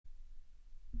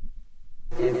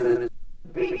It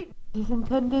is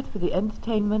intended for the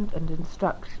entertainment and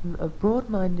instruction of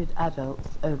broad-minded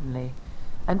adults only,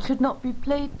 and should not be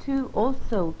played to or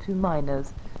sold to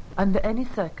minors under any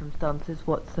circumstances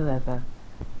whatsoever.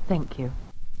 Thank you.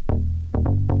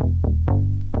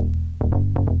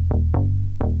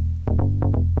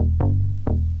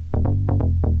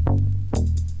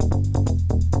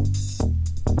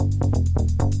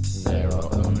 There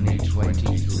are only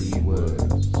 23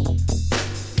 words.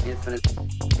 Infinite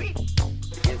beat,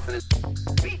 infinite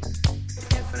beat,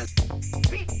 infinite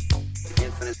beat,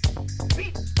 infinite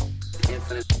beat,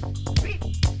 infinite beat,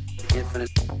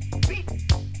 infinite beat,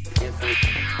 infinite beat.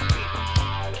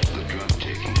 The drug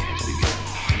taking has begun.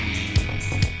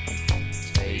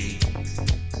 Take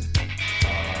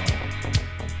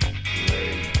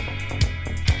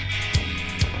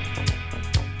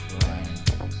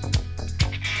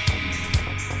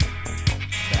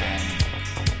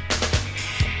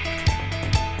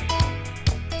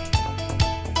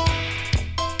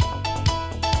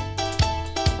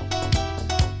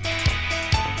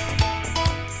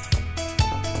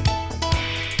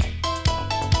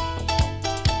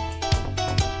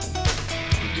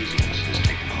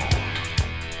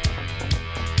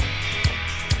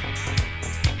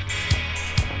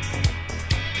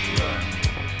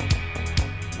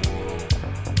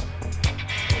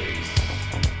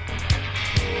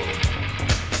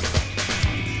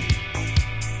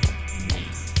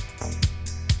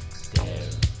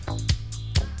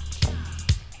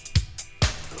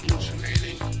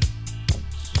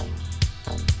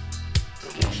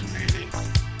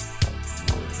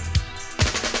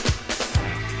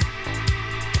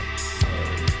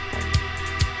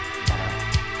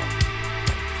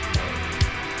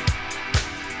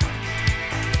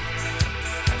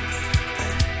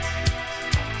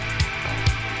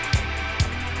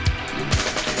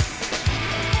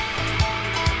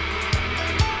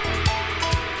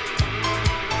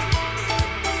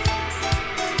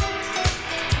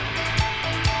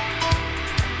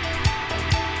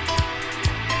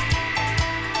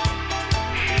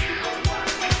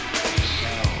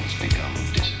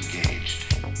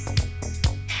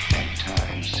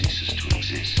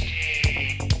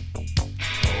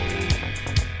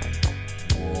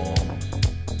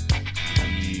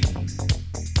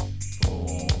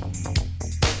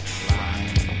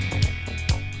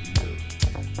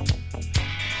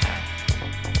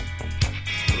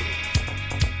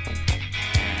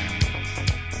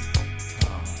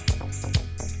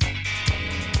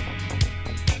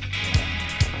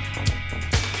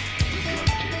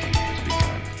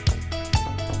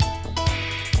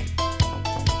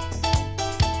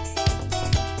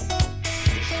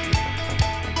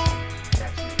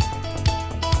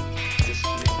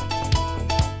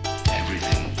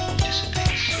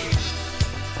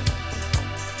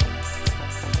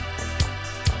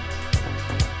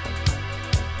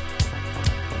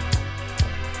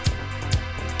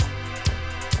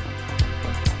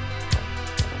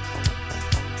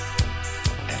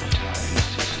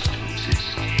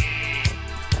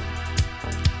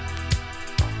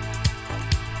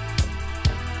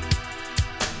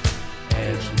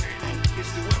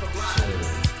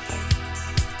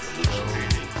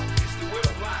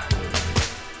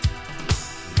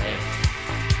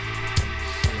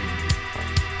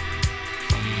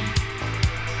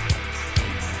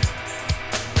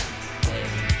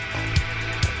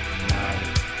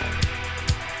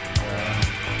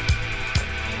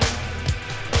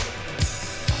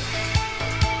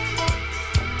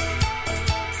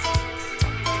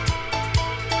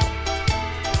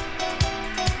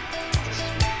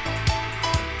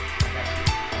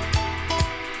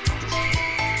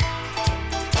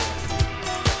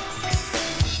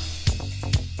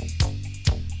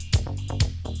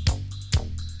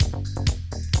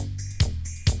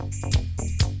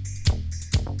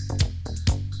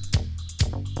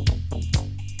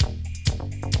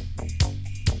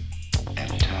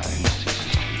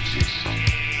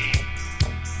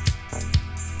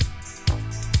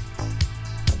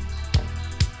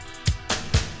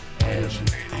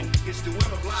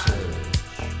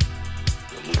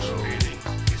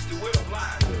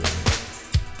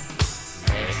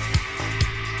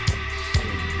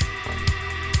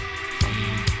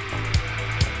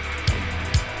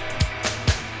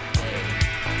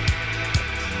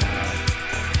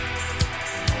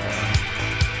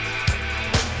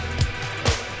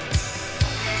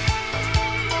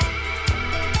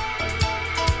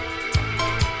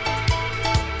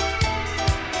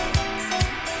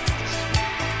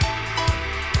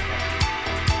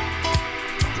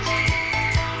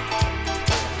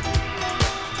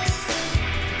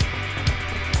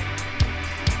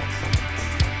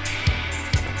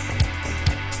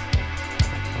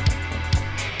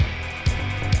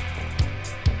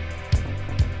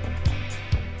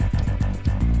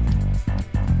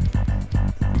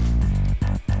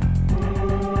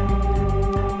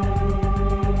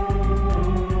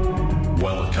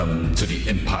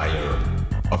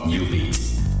of new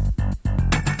beats.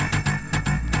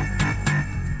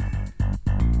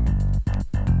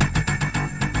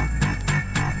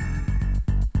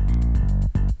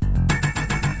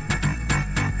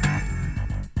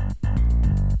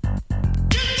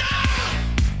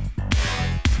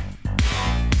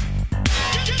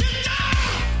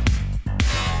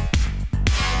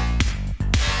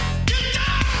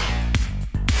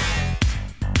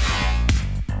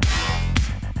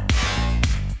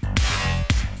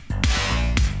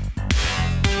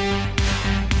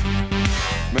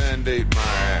 Mandate my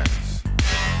ass.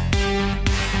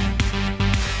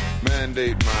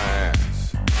 Mandate my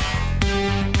ass.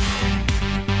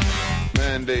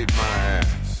 Mandate my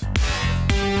ass.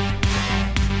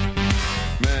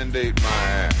 Mandate my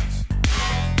ass.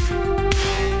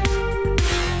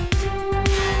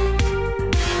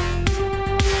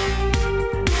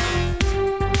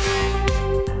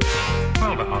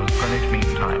 12 hours Greenwich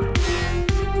Mean Time.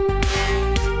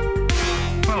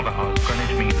 12 hours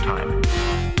Greenwich Mean Time.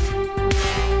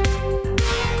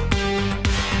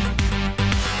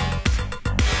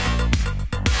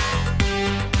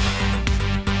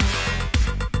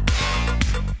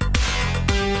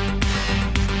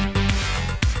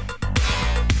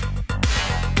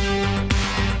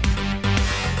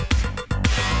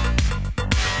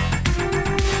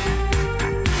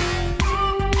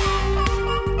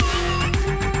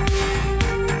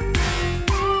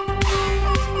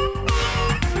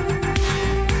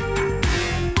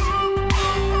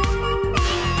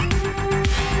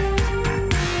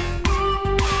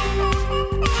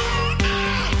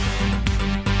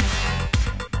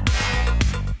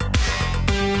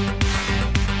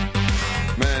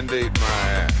 Mandate my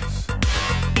ass.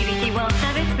 BBC World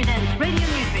Service presents Radio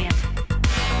Newsroom.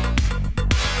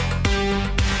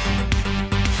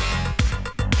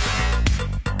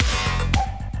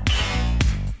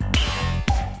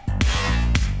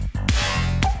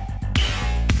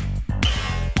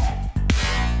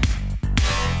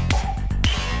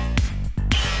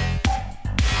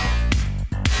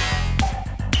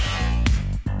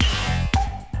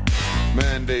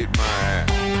 Mandate my ass.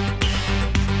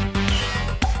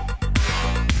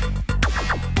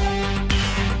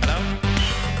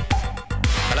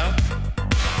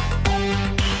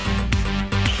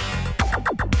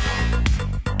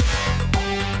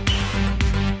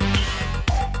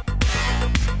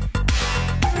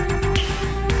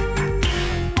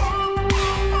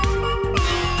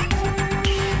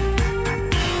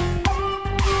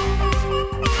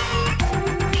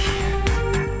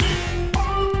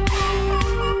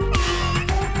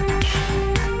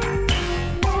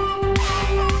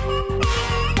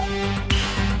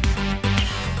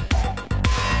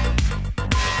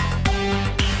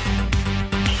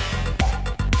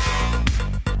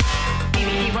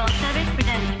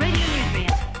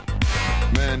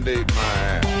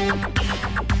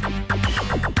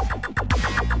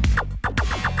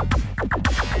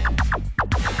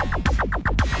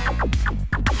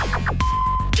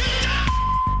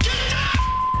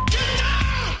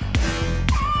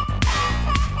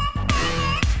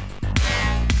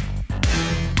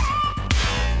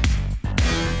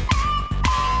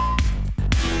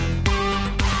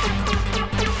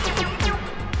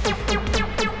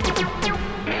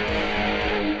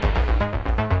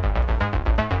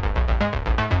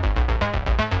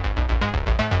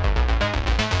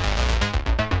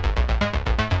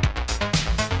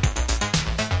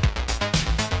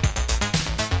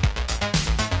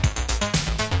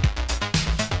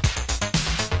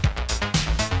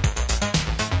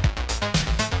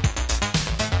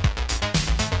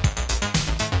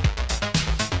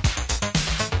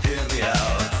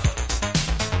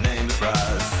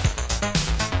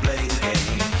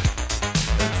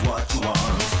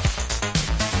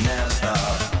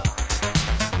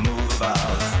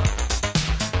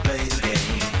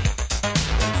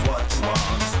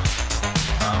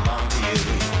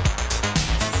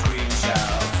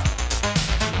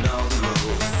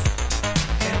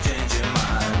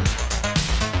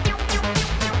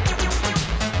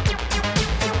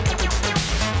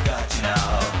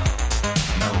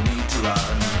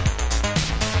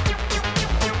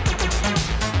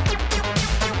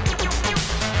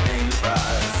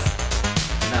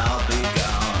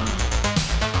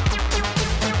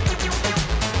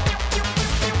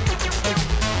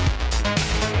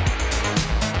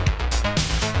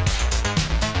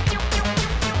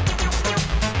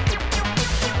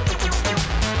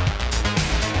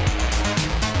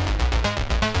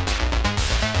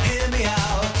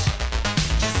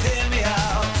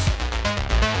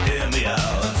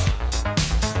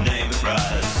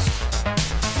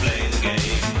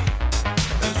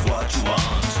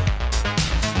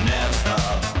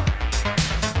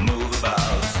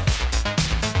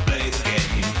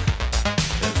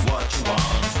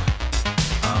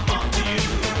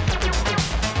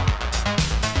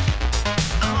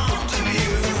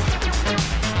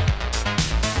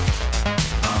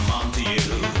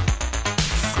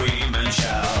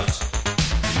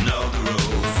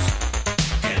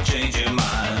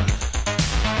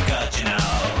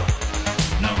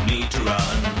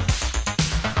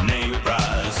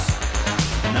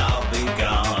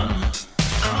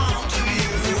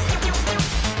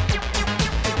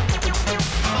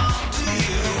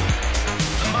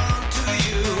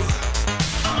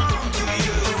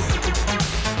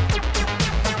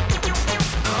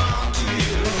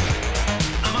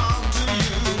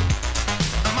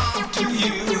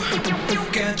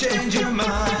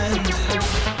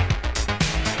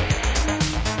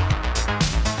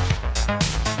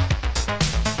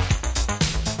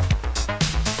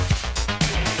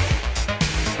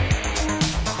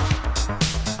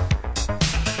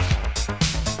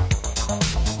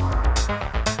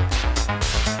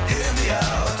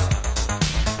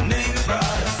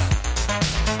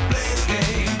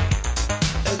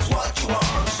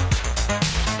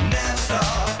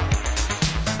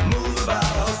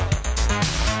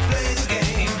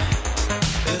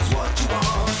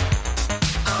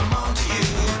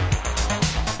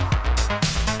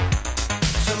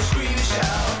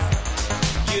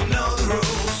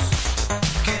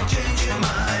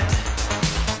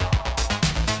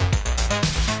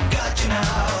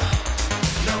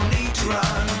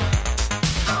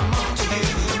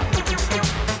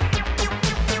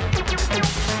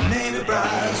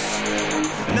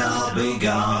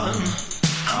 gone.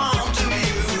 I'm on to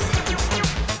you.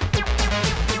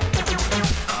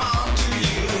 I'm on to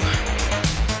you.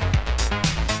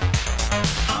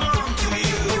 I'm on to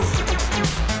you.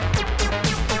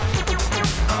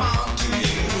 I'm on to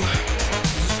you.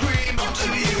 Scream onto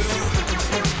you.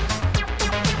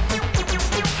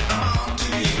 I'm on to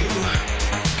you.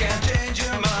 Can't change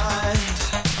your mind.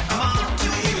 I'm on to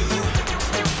you.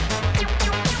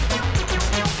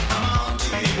 I'm on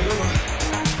to you.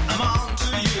 I'm on to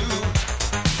you.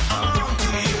 I'm on to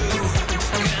you.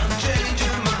 Can't change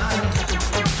your mind.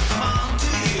 I'm on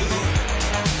to you.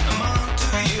 I'm on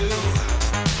to you.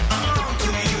 I'm on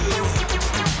to you.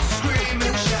 Scream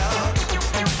and shout.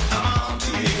 I'm on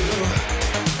to you.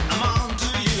 I'm on to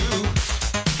you.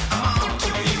 I'm on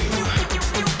to you.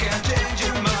 Can't change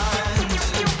your mind.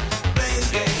 Play the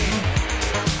game.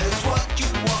 It's what you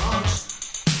want.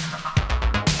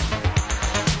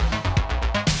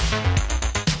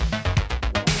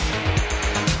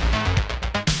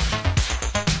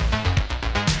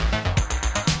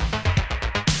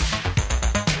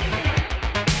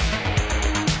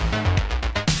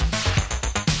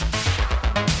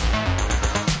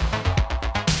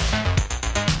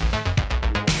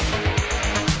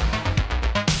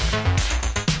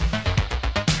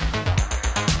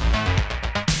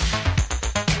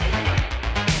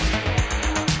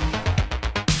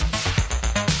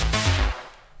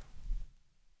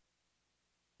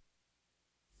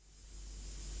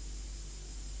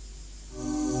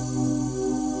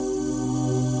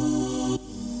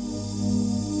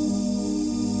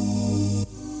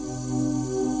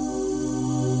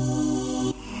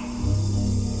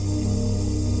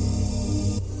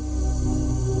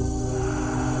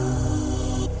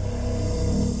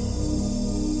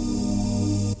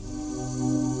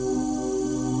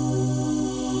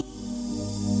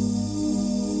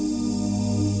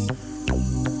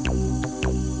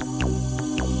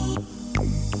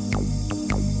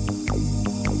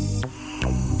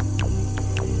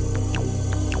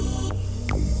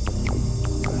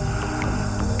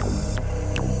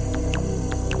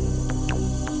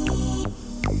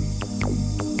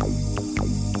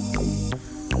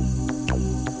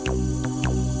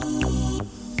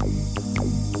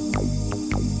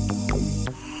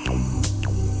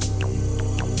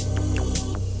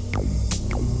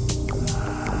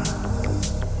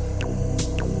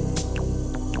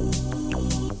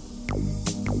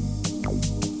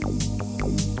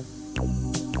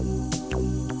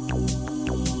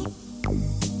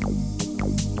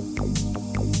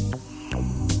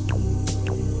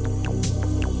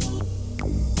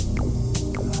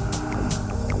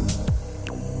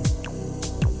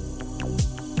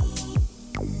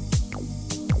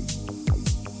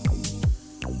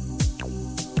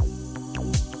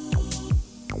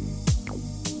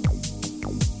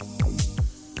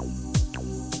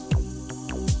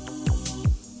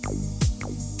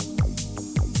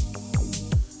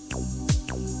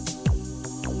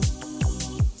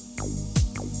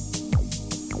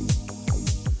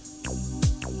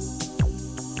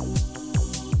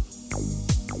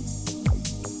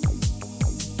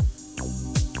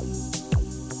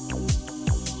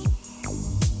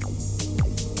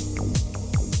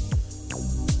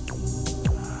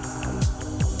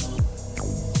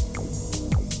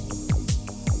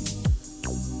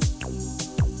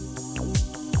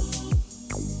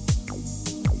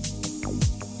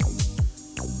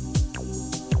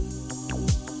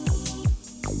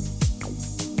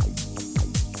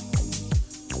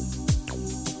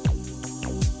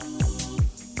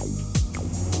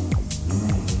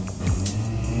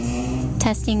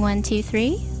 Testing 1, 2, 3.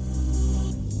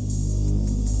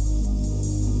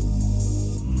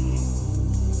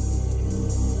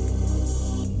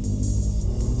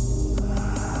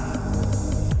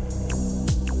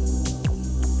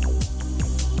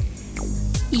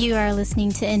 You are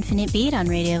listening to Infinite Beat on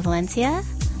Radio Valencia.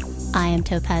 I am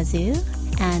Topazu,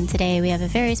 and today we have a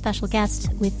very special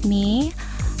guest with me.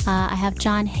 I have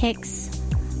Jon Hicks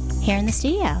here in the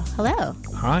studio. Hello.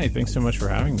 Hi, thanks so much for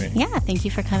having me. Yeah, thank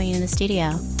you for coming in the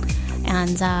studio.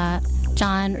 And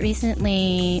John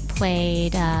recently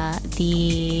played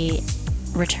the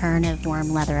return of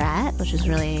Warm Leatherette, which was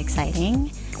really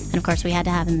exciting. And of course, we had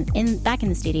to have him back in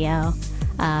the studio,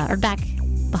 or back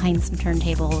behind some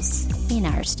turntables in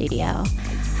our studio.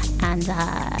 And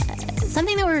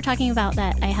something that we were talking about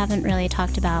that I haven't really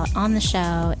talked about on the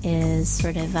show is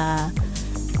sort of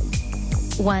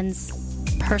one's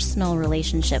personal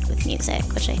relationship with music,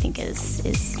 which I think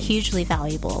is hugely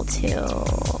valuable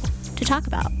to talk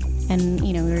about. And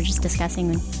you know, we were just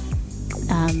discussing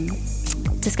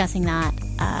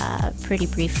that pretty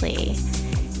briefly.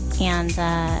 And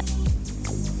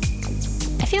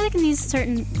feel like in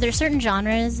there's certain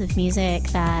genres of music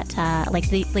that like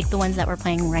the ones that we're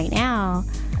playing right now,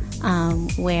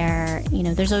 where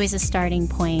there's always a starting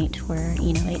point where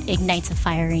it ignites a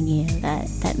fire in you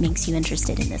that makes you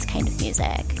interested in this kind of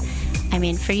music. I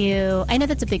mean, for you, I know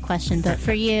that's a big question, but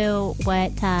for you,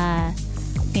 what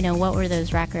were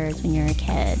those records when you were a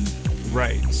kid?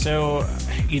 Right. So,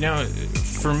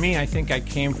 for me, I think I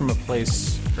came from a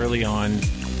place early on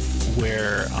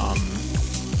where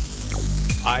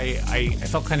I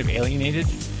felt kind of alienated,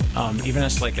 even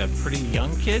as like a pretty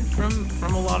young kid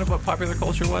from a lot of what popular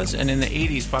culture was. And in the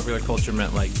 80s, popular culture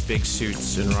meant like big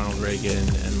suits and Ronald Reagan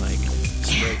and like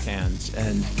spray tans.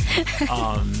 And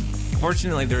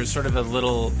fortunately, there was sort of a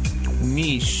little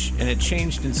niche, and it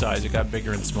changed in size. It got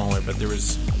bigger and smaller, but there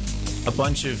was a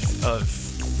bunch of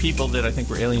people that I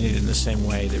think were alienated in the same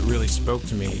way that really spoke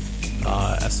to me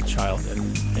as a child,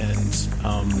 and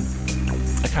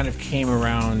I kind of came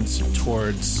around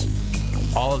towards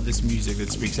all of this music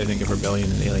that speaks, I think, of rebellion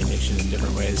and alienation in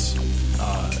different ways.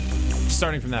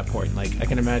 Starting from that point, like I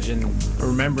can imagine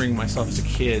remembering myself as a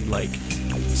kid, like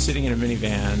sitting in a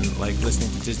minivan, like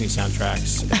listening to Disney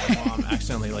soundtracks, and my mom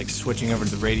accidentally like switching over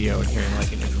to the radio and hearing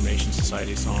like an Information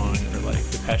Society song or like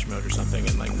Depeche Mode or something,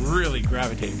 and like really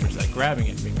gravitating towards that, grabbing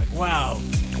it and being like, wow,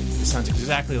 this sounds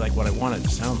exactly like what I want it to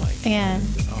sound like. Yeah. And,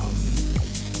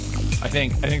 I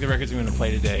think the records I'm going to play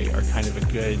today are kind of a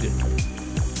good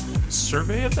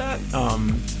survey of that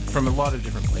from a lot of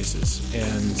different places,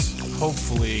 and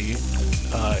hopefully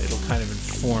it'll kind of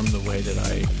inform the way that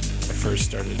I first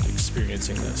started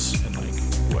experiencing this and like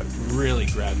what really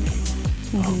grabbed me.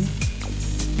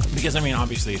 Because I mean,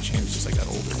 obviously it changed as I got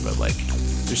older, but like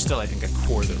there's still, I think, a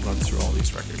core that runs through all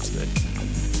these records that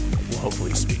will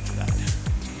hopefully speak to that.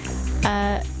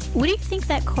 What do you think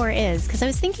that core is? Because I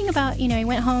was thinking about, I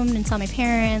went home and saw my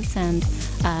parents, and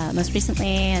most recently,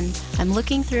 and I'm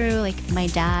looking through like my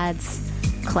dad's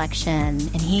collection,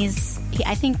 and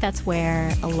I think that's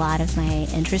where a lot of my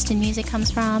interest in music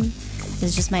comes from,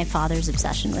 is just my father's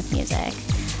obsession with music.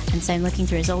 And so I'm looking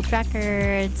through his old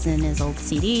records and his old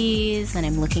CDs, and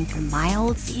I'm looking through my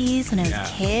old CDs when I was a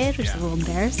kid, which is a little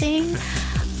embarrassing.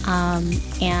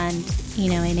 And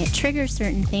it triggers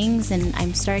certain things, and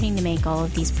I'm starting to make all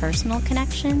of these personal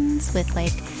connections with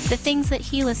like the things that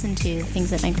he listened to, things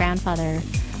that my grandfather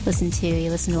listened to. He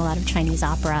listened to a lot of Chinese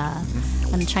opera,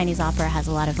 and Chinese opera has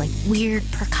a lot of like weird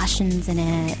percussions in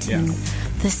it, and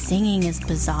the singing is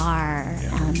bizarre.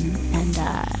 And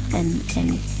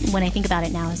when I think about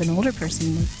it now as an older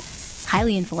person, it's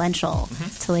highly influential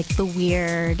to like the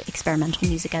weird experimental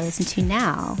music I listen to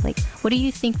now. Like, what do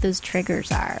you think those triggers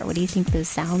are? What do you think those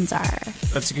sounds are?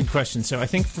 That's a good question. So I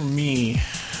think for me,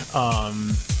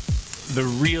 the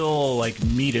real like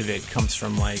meat of it comes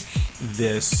from like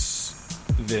this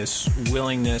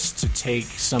willingness to take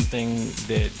something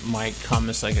that might come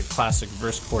as like a classic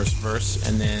verse, chorus, verse,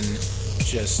 and then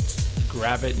just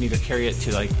grab it and either carry it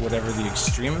to like whatever the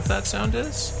extreme of that sound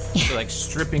is. So like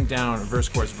stripping down a verse,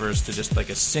 chorus, verse to just like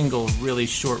a single really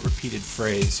short repeated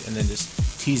phrase, and then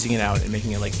just teasing it out and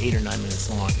making it like 8 or 9 minutes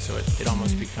long, so it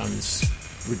almost becomes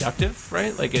reductive,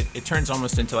 right? Like it turns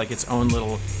almost into like its own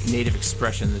little native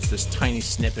expression. That's this tiny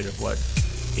snippet of what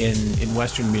in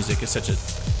Western music is such a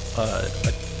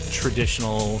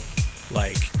traditional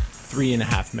like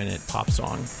 3.5 minute pop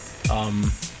song.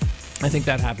 I think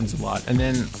that happens a lot. And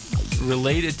then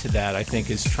related to that, I think,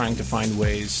 is trying to find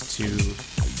ways to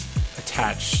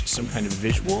attach some kind of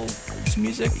visual to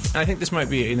music. And I think this might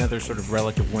be another sort of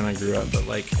relic of when I grew up, but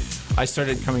like I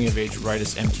started coming of age right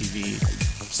as MTV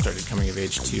started coming of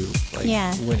age too. Like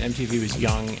when MTV was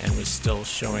young and was still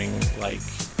showing like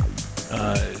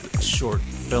short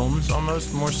films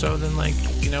almost more so than like,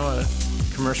 a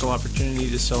commercial opportunity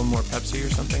to sell more Pepsi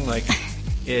or something. Like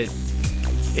it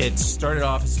started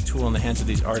off as a tool in the hands of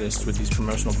these artists with these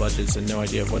promotional budgets and no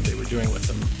idea of what they were doing with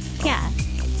them.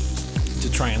 To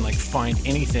try and like find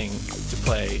anything to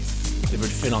play that would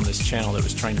fit on this channel that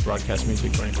was trying to broadcast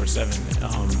music 24/7.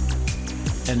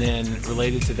 And then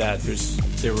related to that,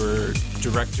 there were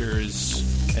directors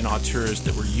and auteurs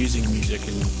that were using music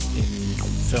in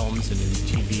films and in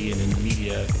TV and in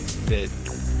media that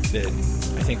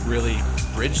I think really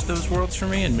bridged those worlds for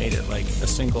me and made it like a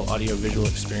single audio-visual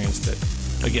experience that,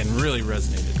 again, really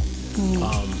resonated.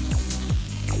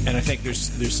 And I think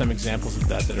there's some examples of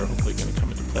that are hopefully going to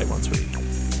come into play once we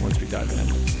dive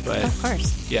in. But of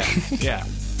course, yeah.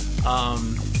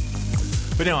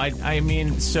 But no, I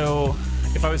mean, so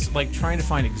if I was like trying to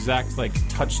find exact like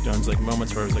touchstones, like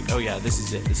moments where I was like, oh yeah, this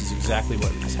is it. This is exactly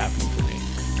what is happening for me.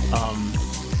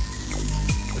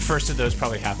 The first of those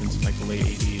probably happens in like the late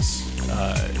 80s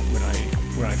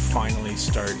when I finally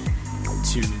start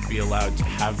to be allowed to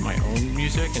have my own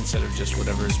music instead of just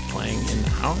whatever is playing in the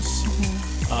house.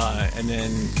 And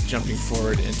then jumping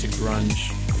forward into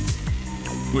grunge,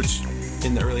 which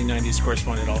in the early 90s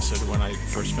corresponded also to when I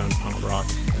first found punk rock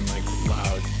and like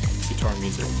loud guitar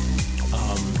music.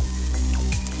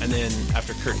 And then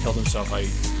after Kurt killed himself, I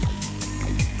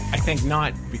think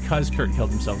not because Kurt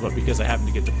killed himself, but because I happened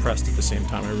to get depressed at the same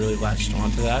time, I really latched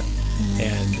onto that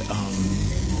and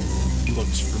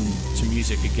looked to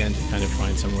music again to kind of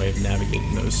find some way of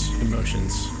navigating those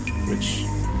emotions, which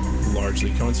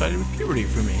largely coincided with puberty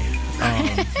for me.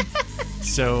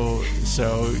 So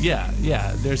yeah.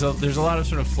 There's a lot of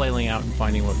sort of flailing out and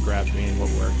finding what grabbed me and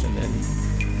what worked, and then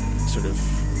sort of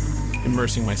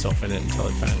immersing myself in it until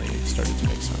it finally started to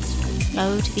make sense.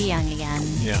 Oh, to be young again.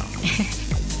 Yeah.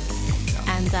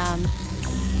 And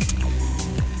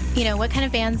what kind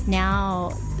of bands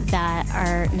now that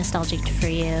are nostalgic for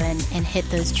you and hit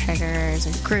those triggers,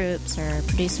 or groups or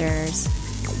producers,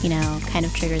 kind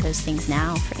of trigger those things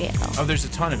now for you? Oh, there's a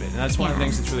ton of it, and that's one of the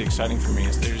things that's really exciting for me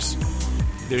is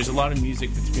there's a lot of music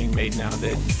that's being made now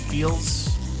that feels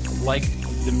like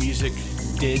the music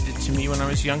did to me when I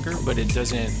was younger, but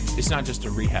it's not just a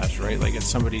rehash, right? Like it's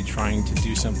somebody trying to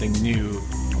do something new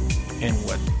in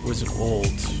what was an old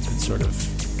and sort of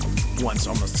once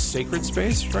almost sacred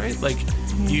space, right? Like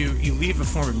you leave a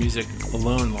form of music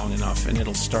alone long enough and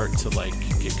it'll start to like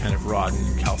get kind of rotten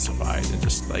and calcified and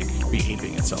just like be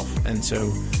aping itself. And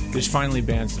so there's finally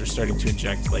bands that are starting to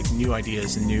inject like new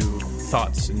ideas and new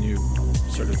thoughts and new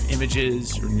sort of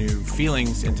images or new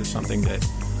feelings into something that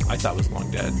I thought was long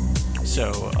dead.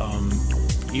 So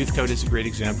Youth Code is a great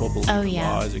example. Believe the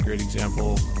Law is a great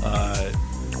example.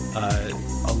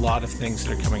 A lot of things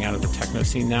that are coming out of the techno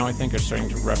scene now, I think, are starting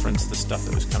to reference the stuff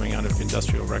that was coming out of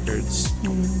industrial records,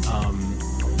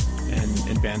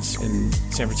 and bands in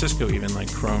San Francisco, even like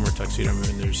Chrome or Tuxedo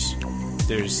Moon.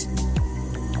 There's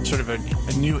sort of a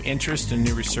new interest and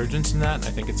new resurgence in that. And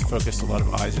I think it's focused a lot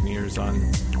of eyes and ears on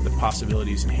the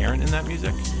possibilities inherent in that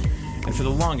music. And for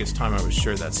the longest time, I was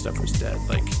sure that stuff was dead.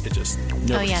 Like it just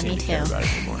nobody seemed to care about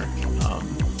it anymore.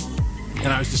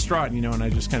 And I was distraught, and I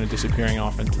just kind of disappearing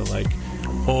off into like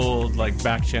old like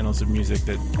back channels of music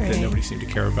that nobody seemed to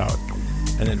care about.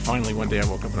 And then finally one day I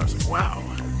woke up and I was like, wow,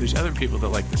 there's other people that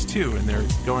like this too, and they're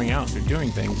going out, they're doing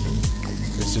things, and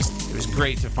it was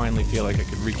great to finally feel like I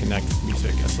could reconnect with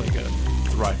music as like a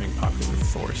thriving popular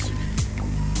force.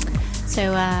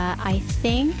 So I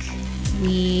think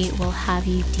we will have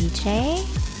you DJ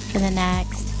for the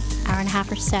next hour and a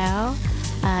half or so.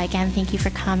 Again, thank you for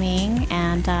coming.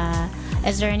 And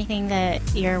is there anything that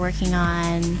you're working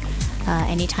on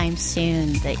anytime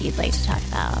soon that you'd like to talk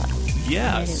about?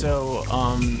 Yeah, so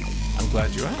I'm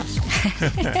glad you asked.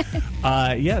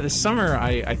 This summer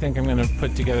I think I'm going to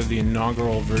put together the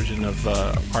inaugural version of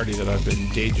a party that I've been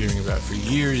daydreaming about for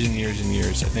years and years and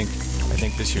years. I think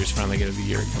this year's finally going to be the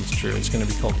year it comes true. It's going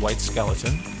to be called White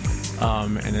Skeleton,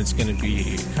 and it's going to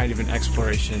be kind of an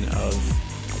exploration of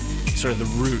sort of the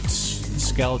roots,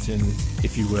 skeleton,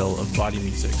 if you will, of body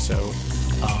music. So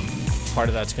part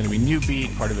of that's going to be new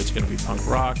beat, part of it's going to be punk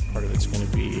rock, part of it's going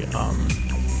to be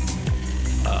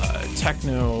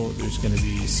techno. There's going to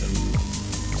be some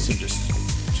just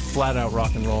flat out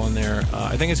rock and roll in there.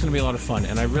 I think it's going to be a lot of fun,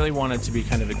 and I really want it to be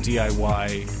kind of a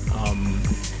DIY,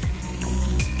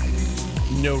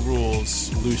 no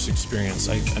rules, loose experience.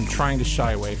 I'm trying to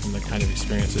shy away from the kind of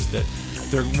experiences that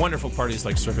there are wonderful parties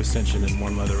like Surface Tension and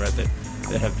Warm Leatherette that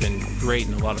have been great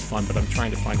and a lot of fun, but I'm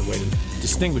trying to find a way to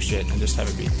distinguish it and just have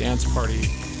it be a dance party,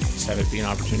 just have it be an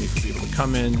opportunity for people to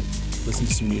come in, listen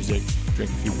to some music,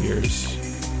 drink a few beers,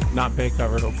 not pay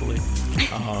cover, hopefully.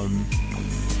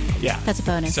 That's a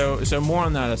bonus. So more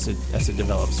on that as it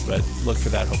develops, but look for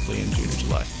that hopefully in June or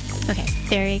July. Okay,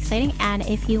 very exciting. And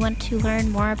if you want to learn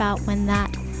more about when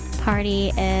that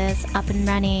party is up and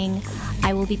running,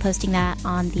 I will be posting that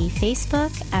on the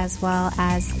Facebook as well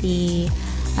as the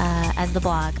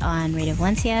blog on Radio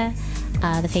Valencia.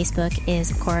 The Facebook is,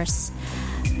 of course,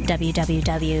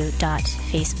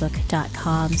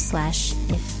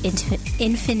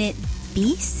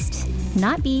 www.facebook.com/infinite-beast.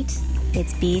 Not beat,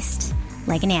 it's beast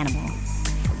like an animal.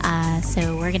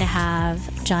 So we're going to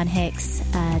have Jon Hicks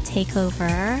take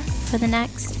over for the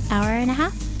next hour and a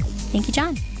half. Thank you,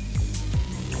 John.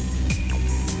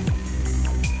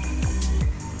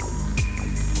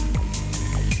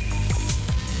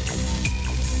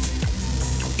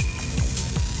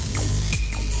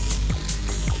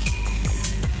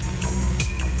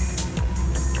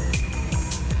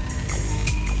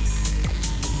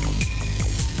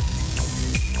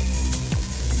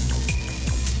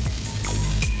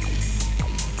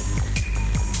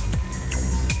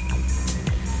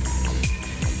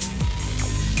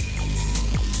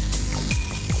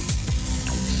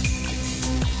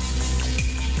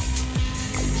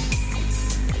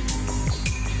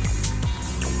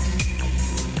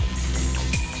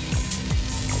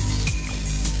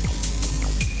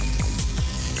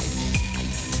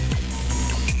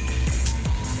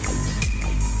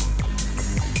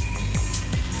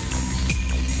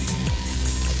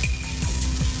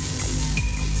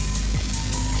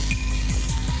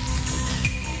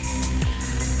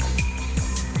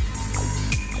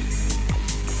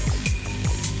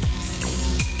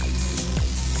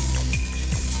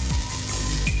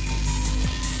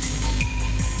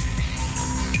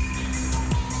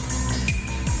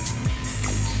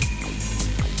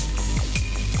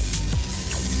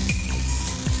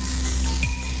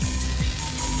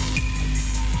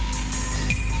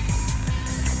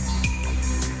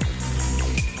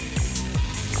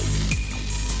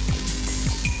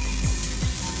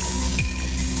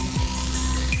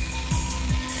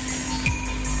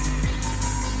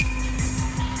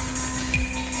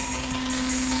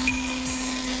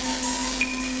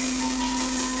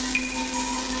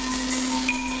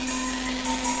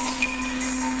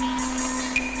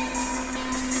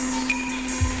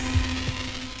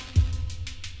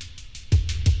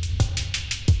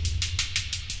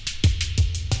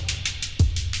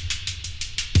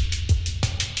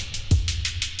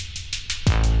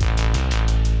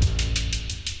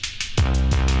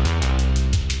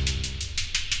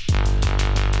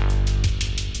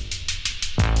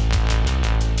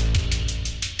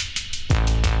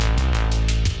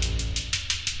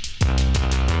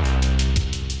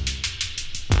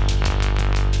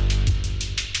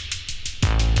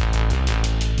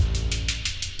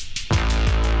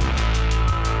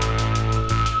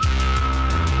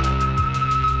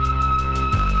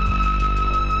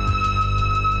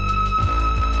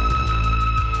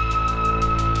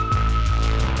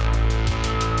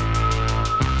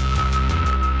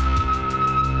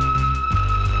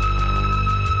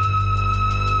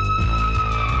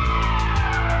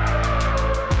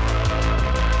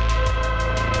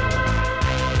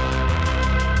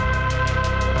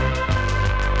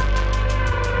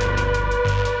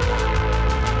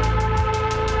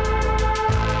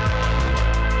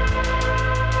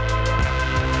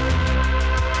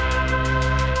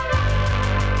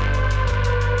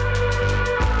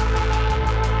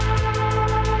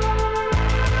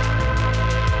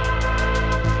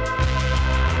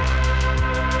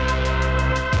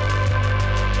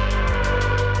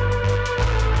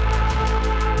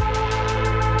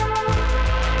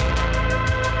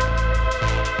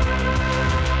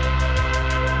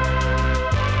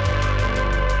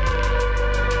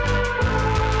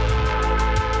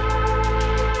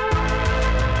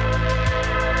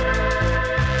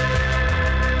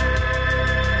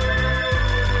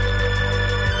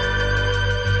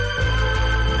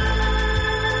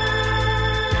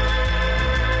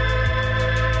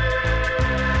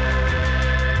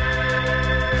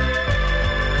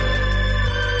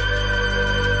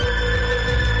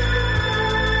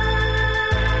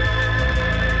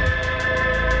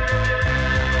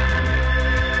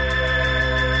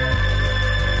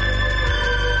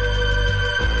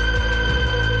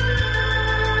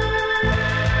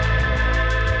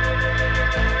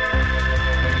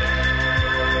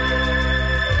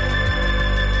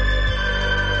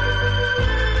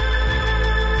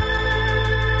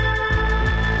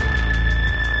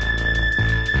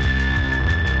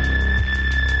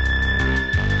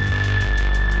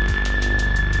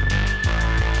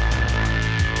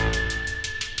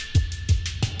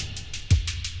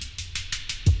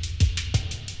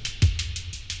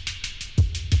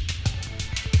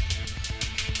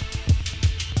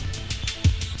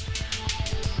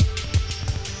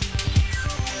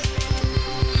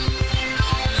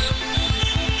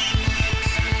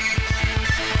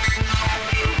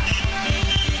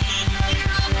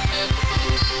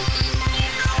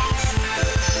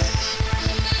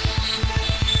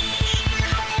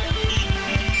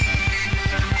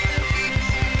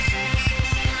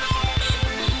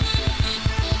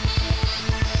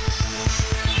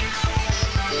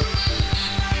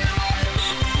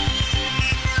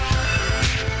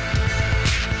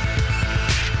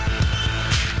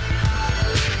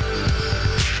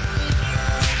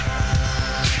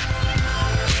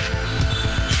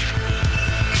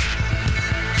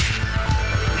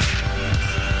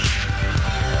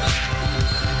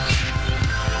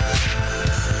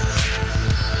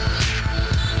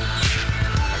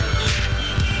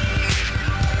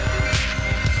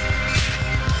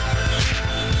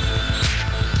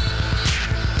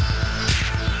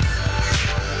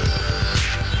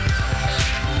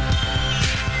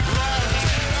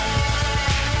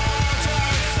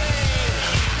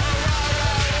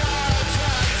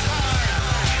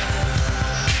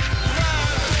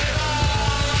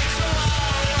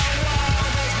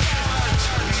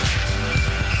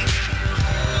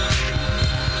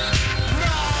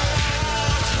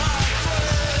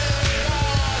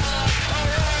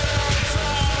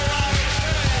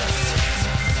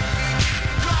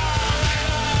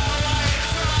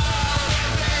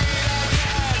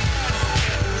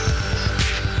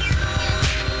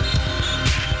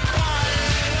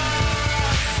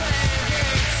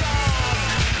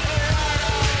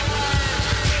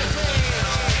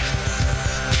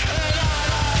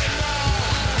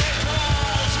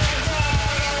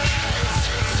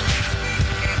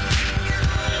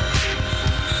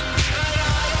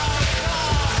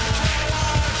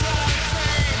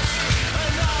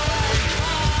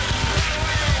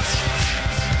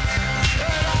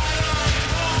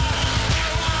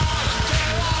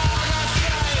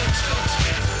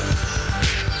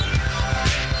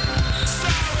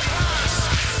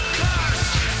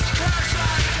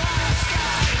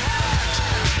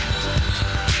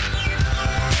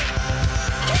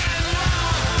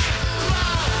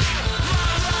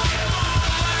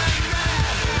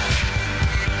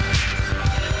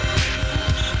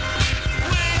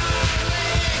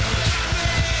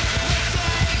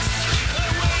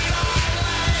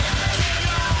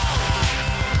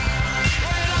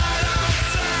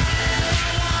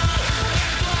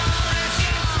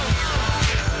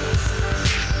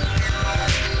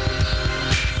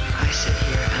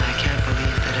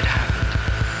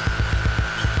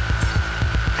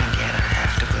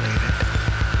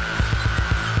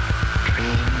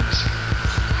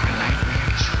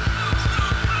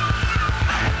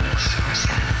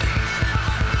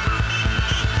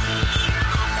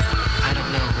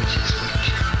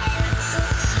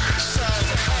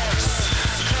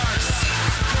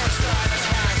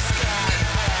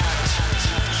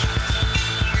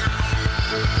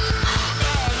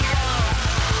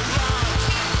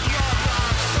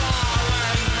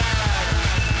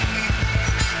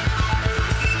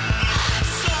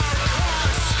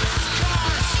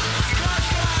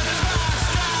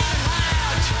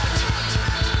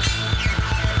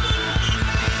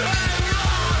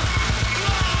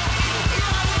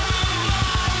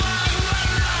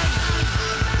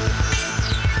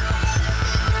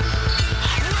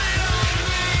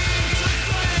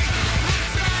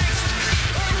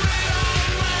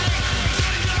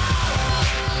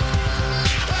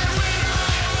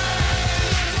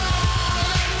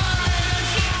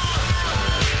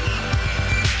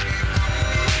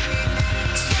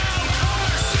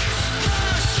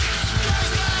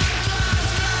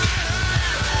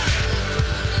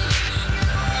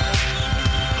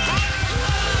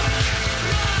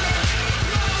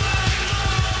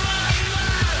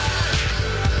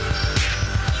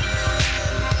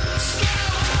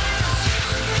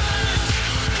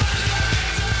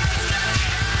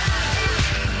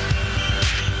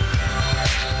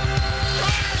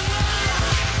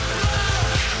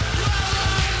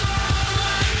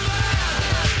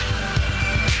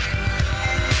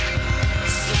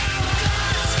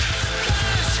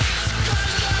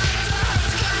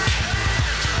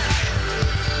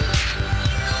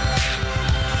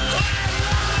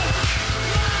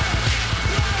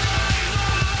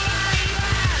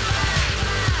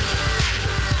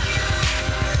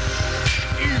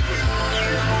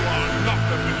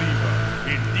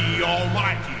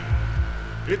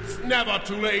 never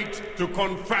too late to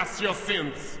confess your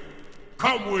sins.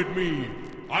 Come with me,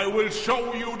 I will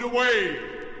show you the way.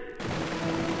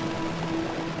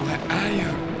 Where are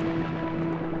you?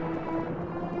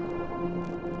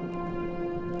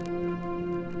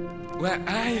 Where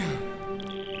are you?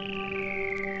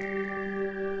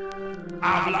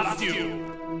 I've lost you.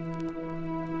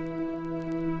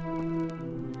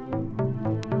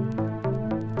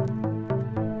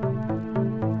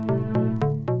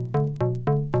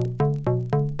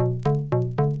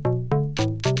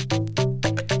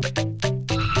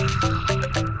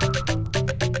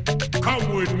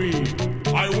 Come with me,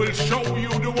 I will show you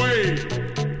the way.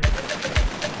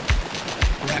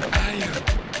 Where are you?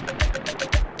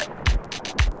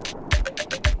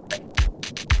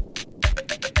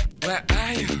 Where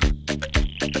are you?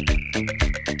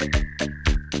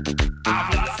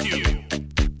 I've lost you.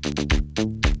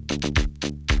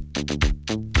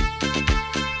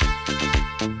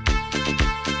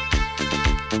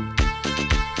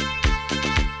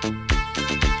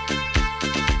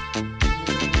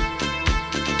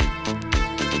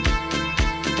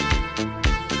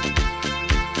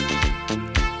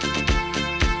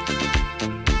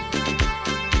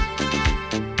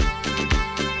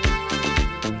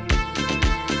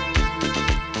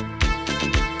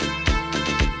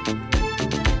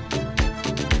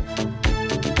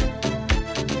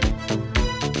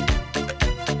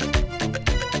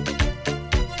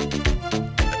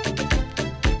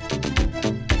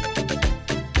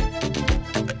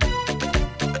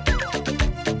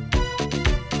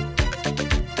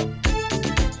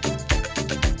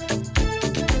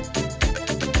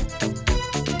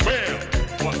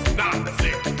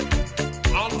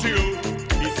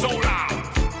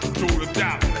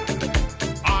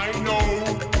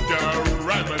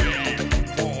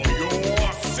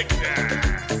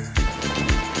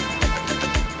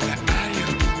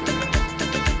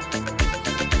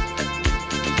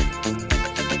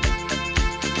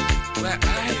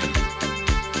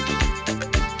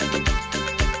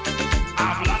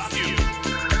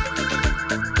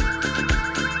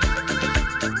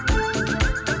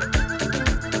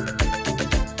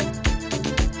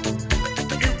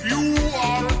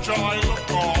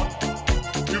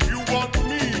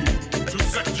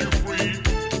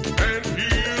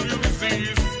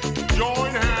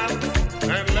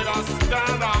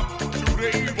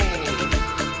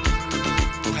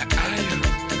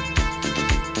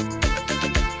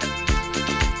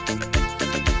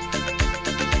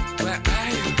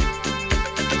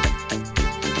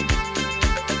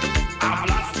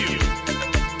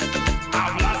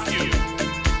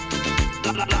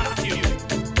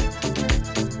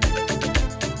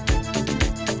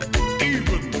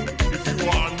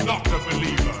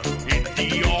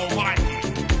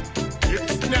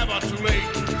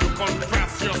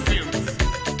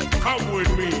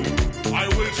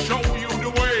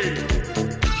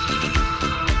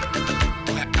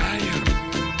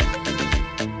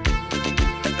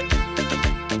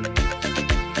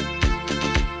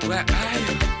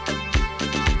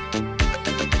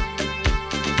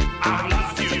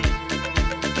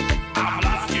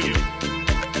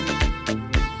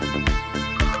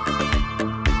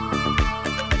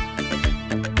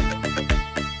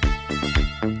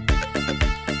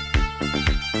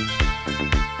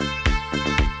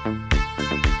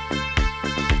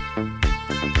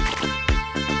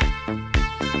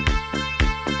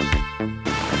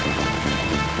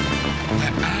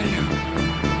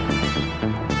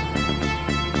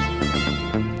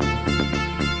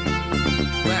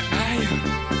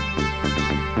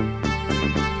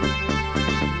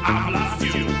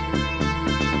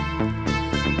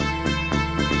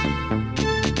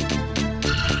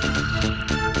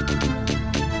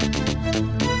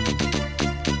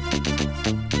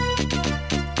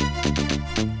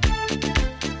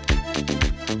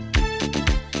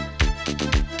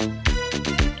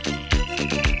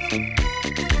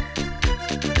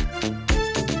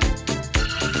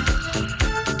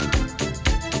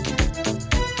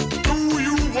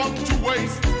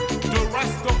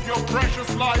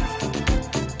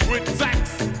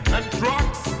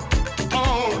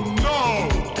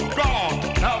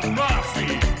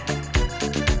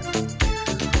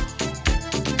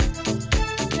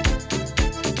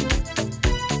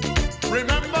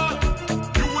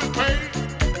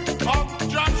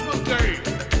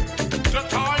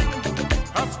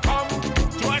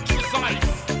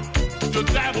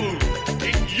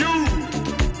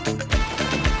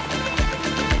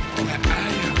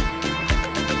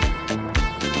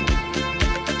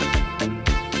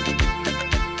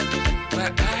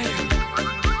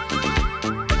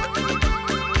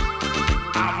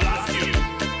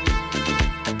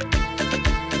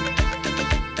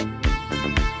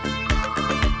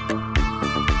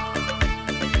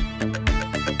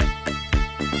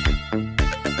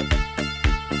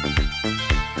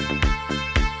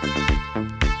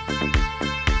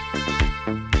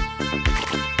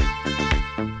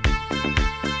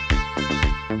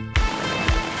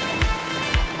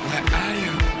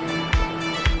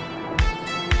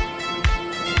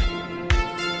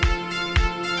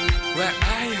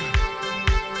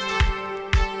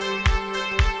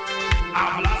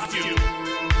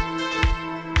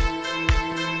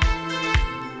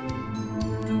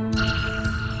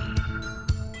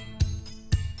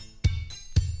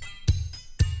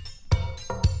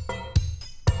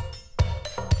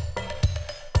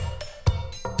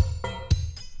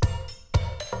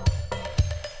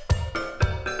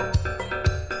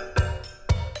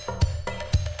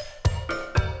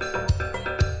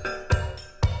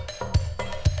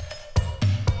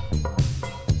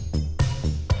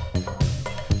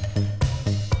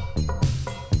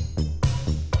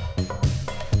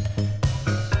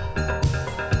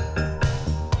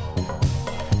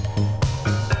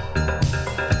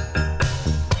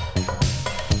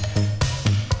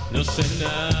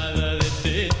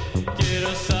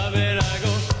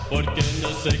 porque no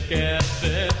sé qué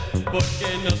hacer, porque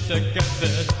no sé qué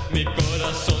hacer. Mi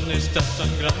corazón está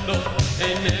sangrando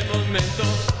en el momento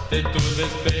de tu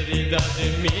despedida de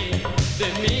mí, de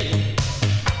mí.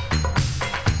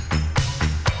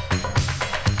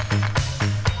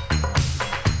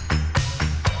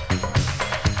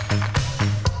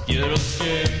 Quiero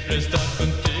siempre estar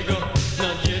contigo,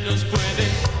 nadie nos puede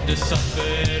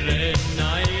deshacer en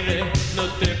aire. No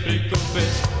te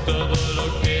preocupes, todo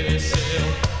lo que deseo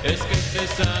es que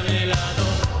estés a mi lado.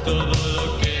 Todo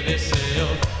lo que deseo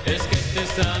es que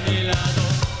estés a mi lado.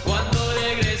 Cuando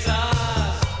regresas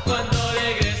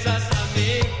a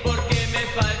mí, porque me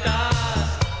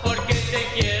faltas, porque te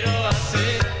quiero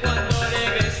así. Cuando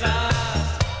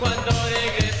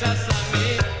regresas a mí,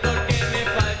 porque me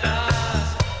faltas,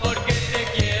 porque te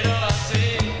quiero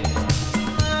así.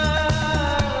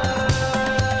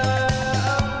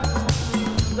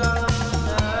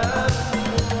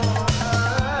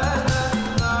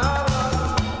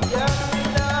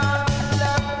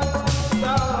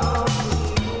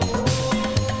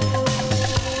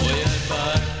 Voy al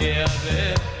parque a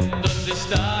ver dónde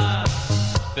estás,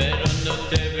 pero no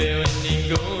te veo en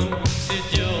ningún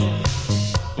sitio.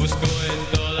 Busco en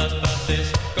todas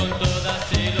partes, con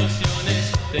todas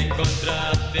ilusiones, de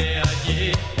encontrarte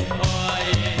allí o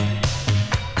ahí.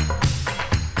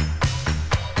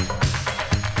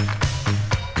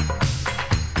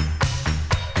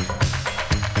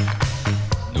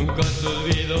 Nunca te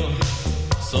olvido,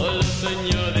 solo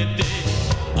sueño de ti.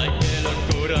 Ay, qué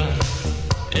locura,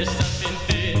 estar sin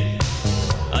ti.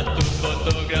 A tu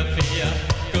fotografía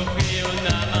cogí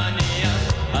una manía,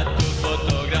 a tu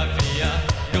fotografía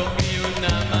cogí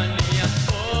una manía.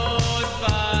 Por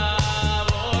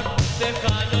favor,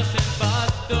 déjanos en paz,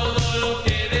 todo lo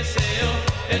que deseo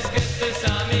es que estés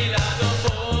a mi lado.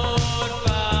 Por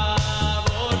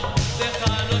favor,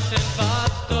 déjanos en paz,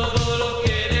 todo lo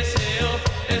que deseo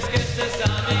es que estés a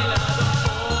mi lado.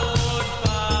 Por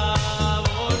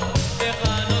favor,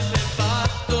 déjanos en paz,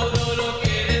 todo lo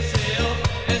que deseo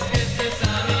es que estés a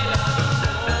mi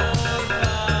lado. Por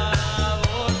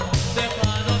favor,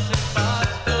 déjanos en paz,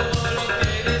 todo lo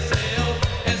que deseo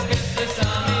es que estés a mi lado.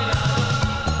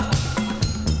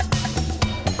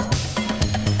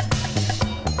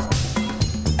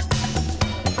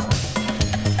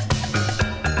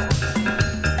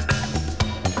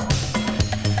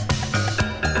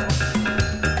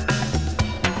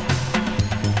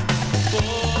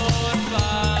 Por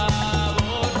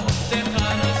favor,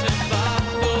 déjanos en paz,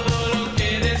 todo lo que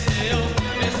deseo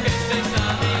es que estés a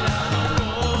mi lado.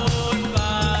 Por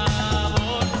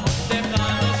favor,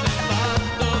 déjanos en paz,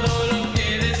 todo lo que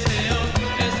deseo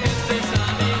es que estés a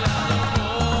mi lado.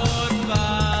 Por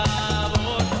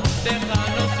favor,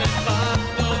 déjanos en paz,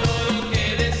 todo lo que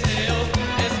deseo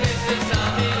es que estés a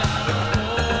mi lado.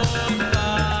 Por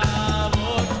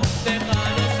favor,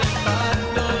 déjanos en paz,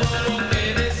 todo lo que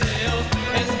deseo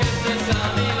es que estés a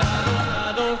mi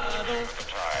lado.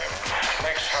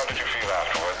 Next, how did you feel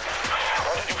afterward?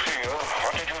 What did you feel?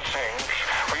 What did you think?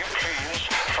 Were you pleased,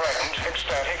 frightened,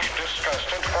 ecstatic,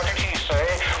 disgusted? What did he say?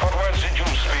 What words did you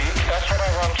speak? That's what I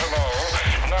want to know.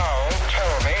 Now,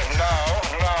 tell me. Now,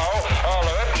 all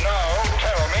of it. Now,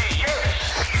 tell me. Yes!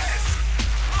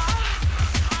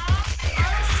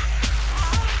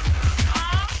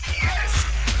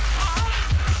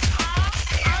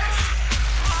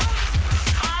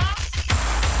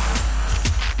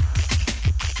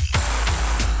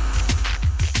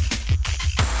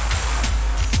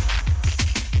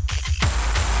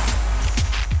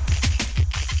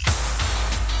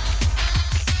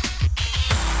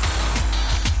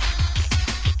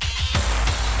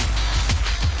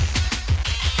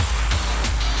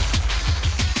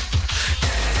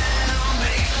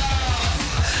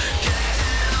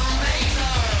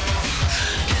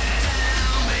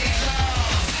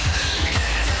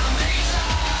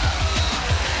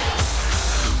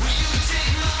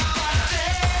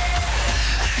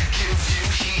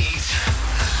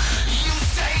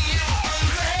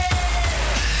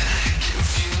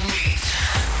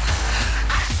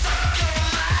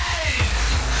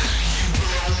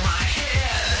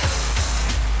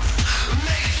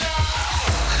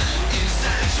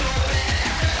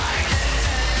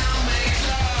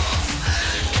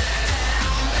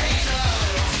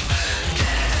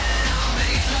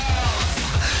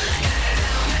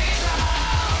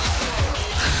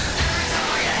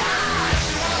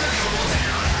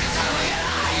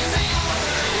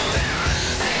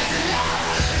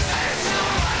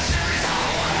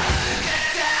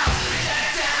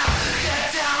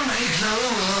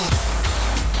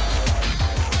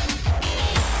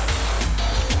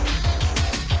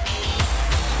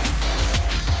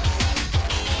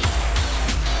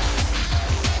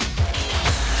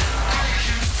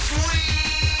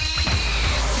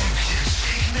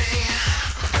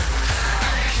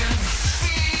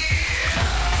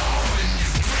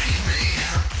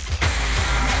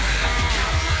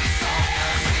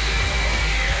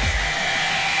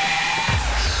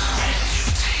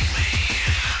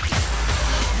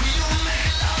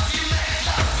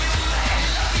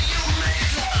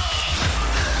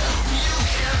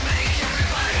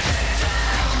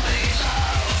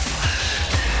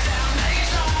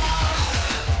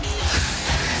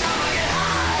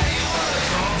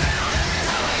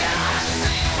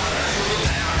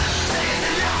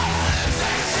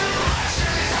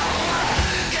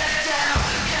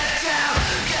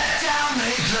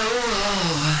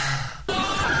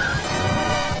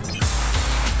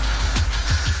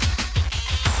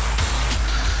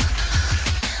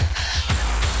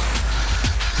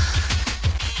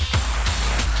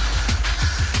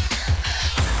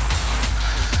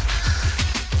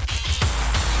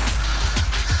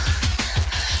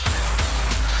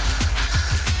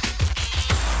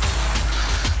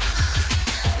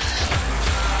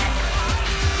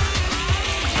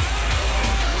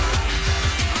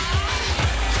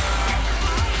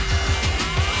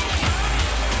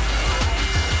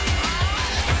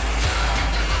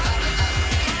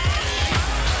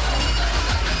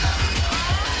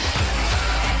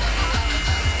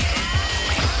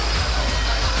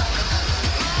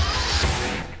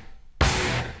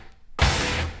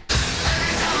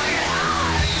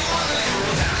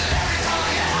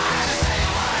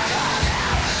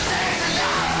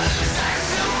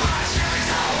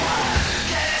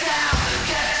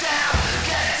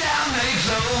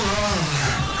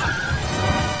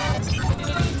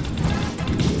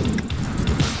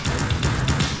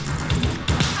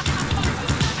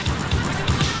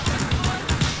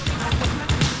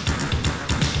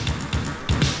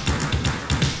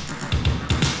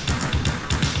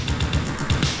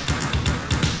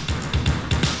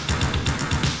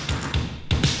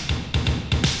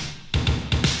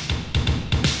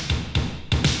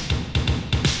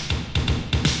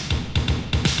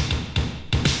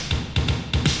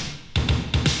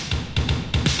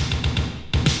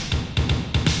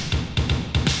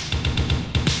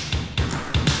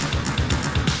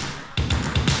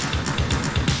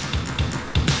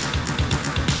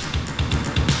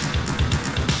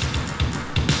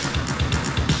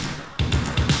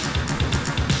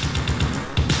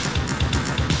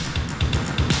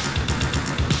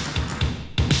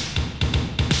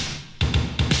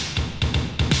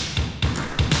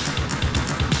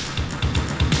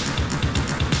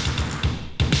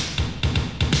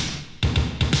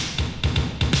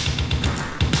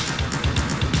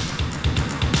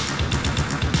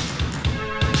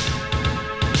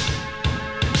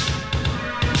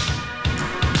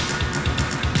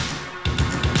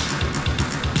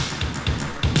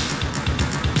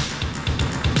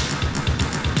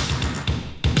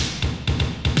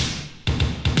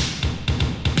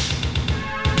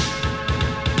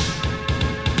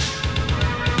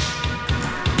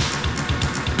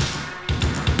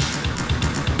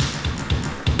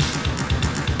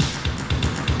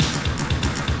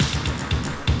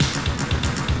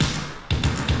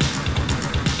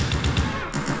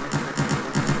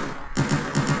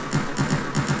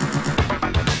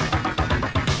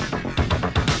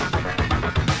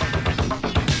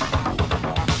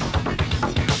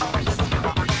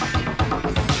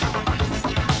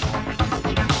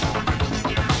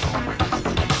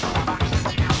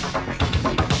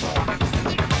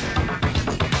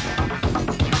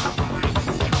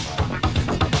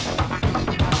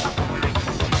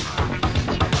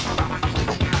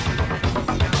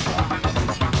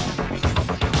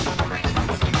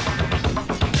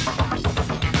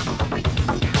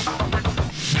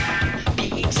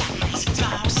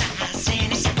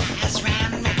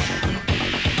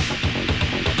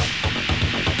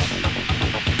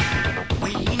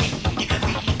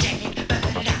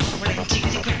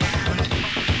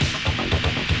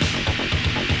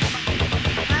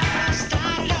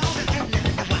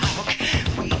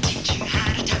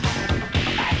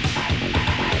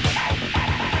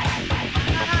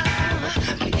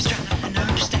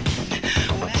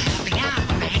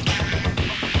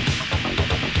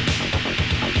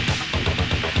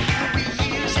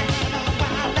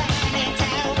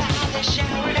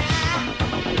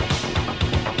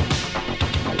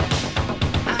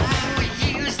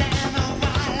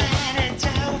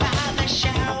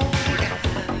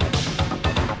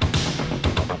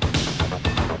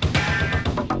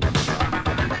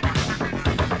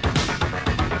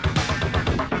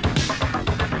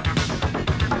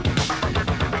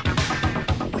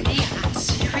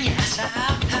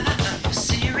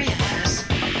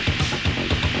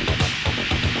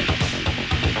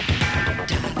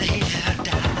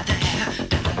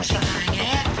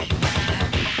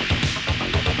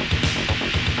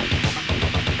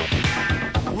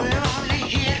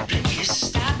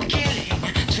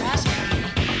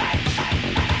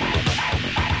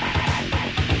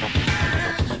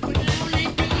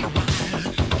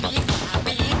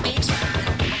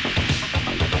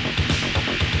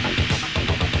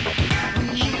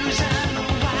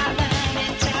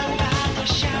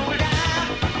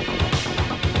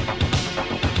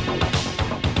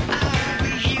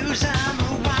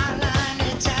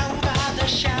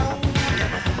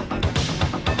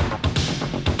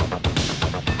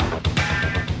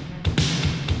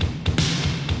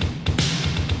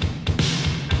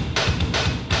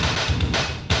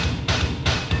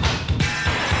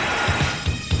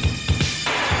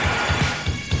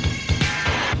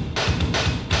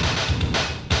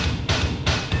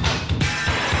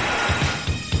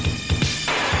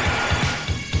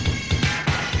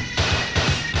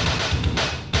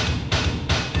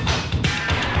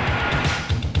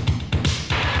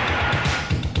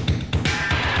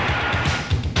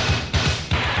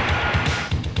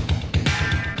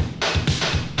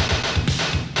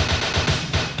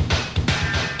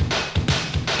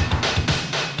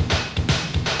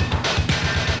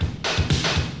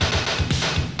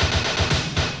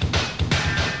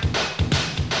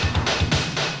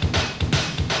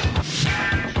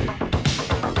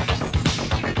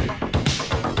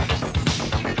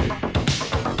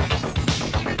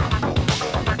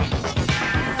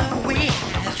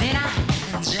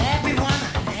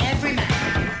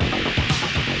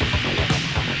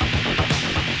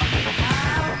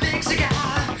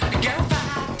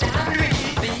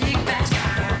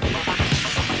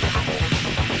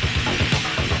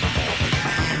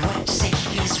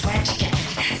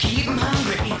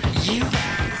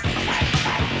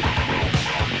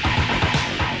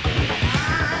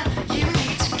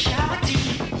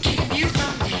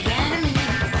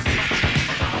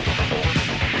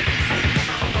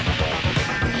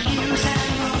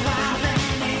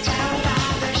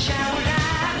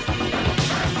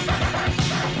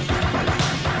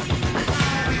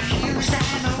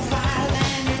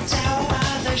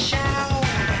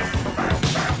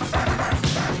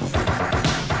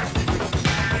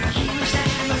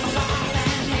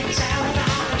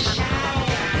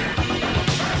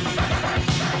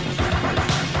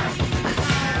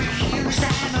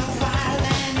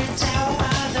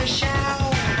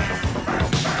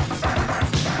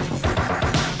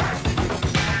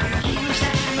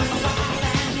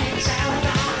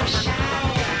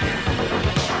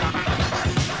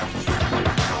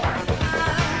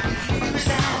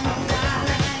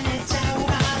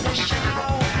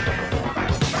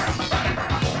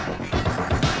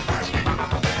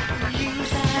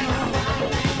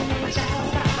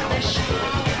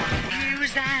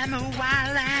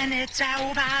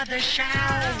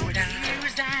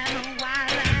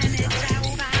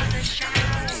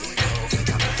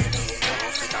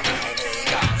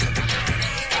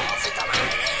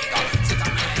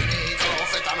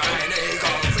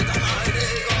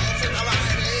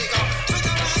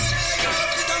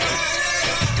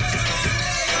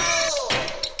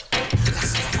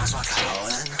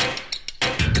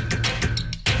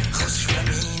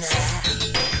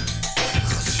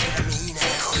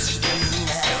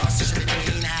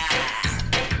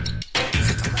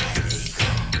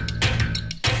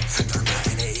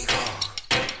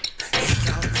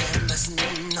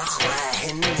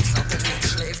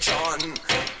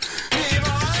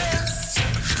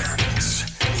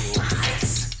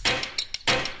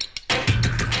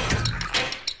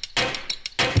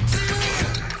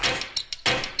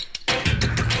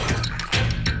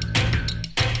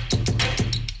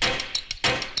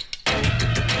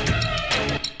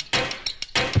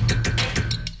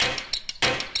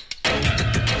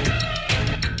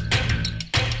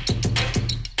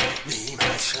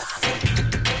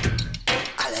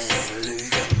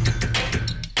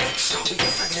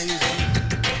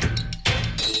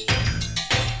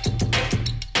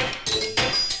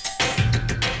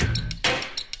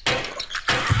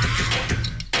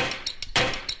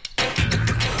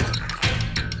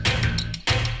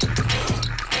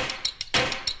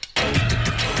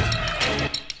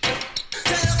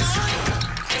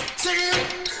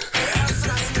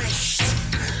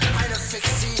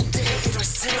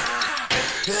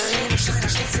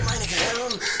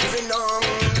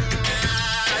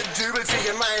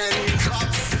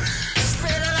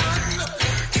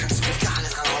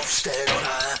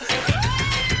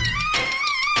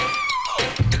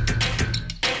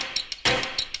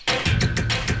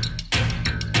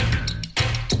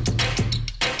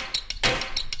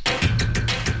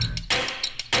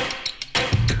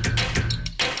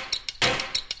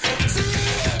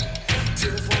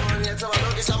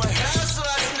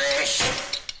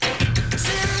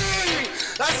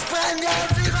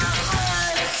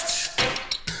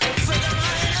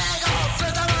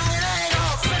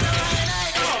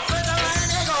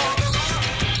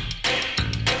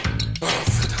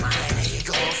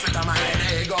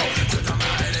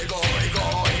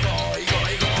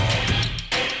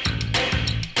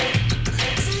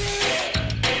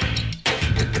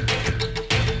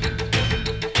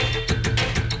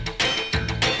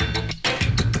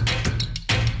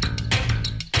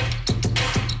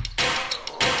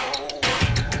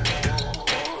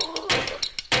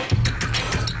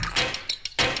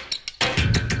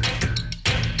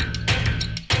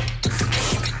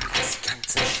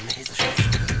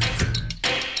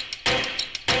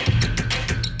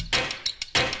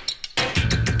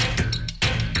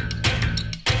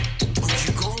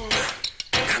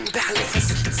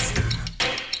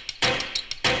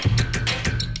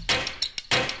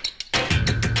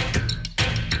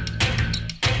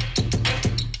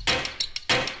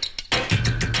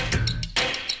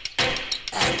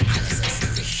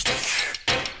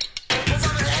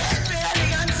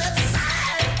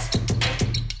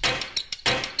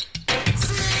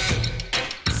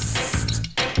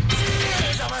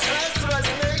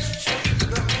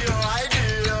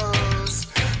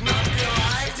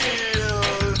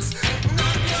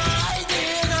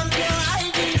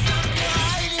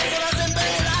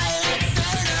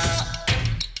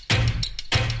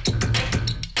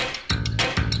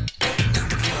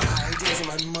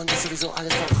 sowieso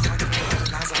alles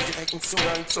verraten. Nase hat direkten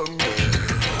Zugang zum Müll.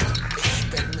 Ich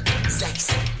bin 6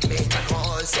 Meter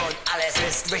groß und alles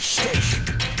ist wichtig.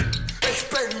 Ich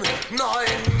bin 9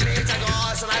 Meter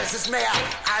groß und alles ist mehr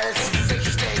als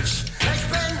wichtig. Ich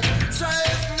bin 12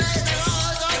 Meter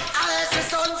groß und alles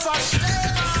ist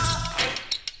unvorstellbar.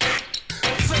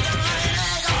 Fütter mein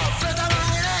Ego, fütter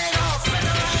mein Ego,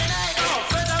 fütter mein Ego,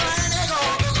 fütter mein Ego.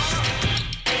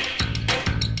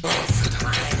 Oh, fütter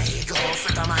mein Ego,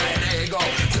 fütter mein Ego,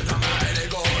 fütter mein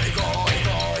Ego, Ego,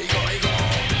 Ego, Ego, Ego.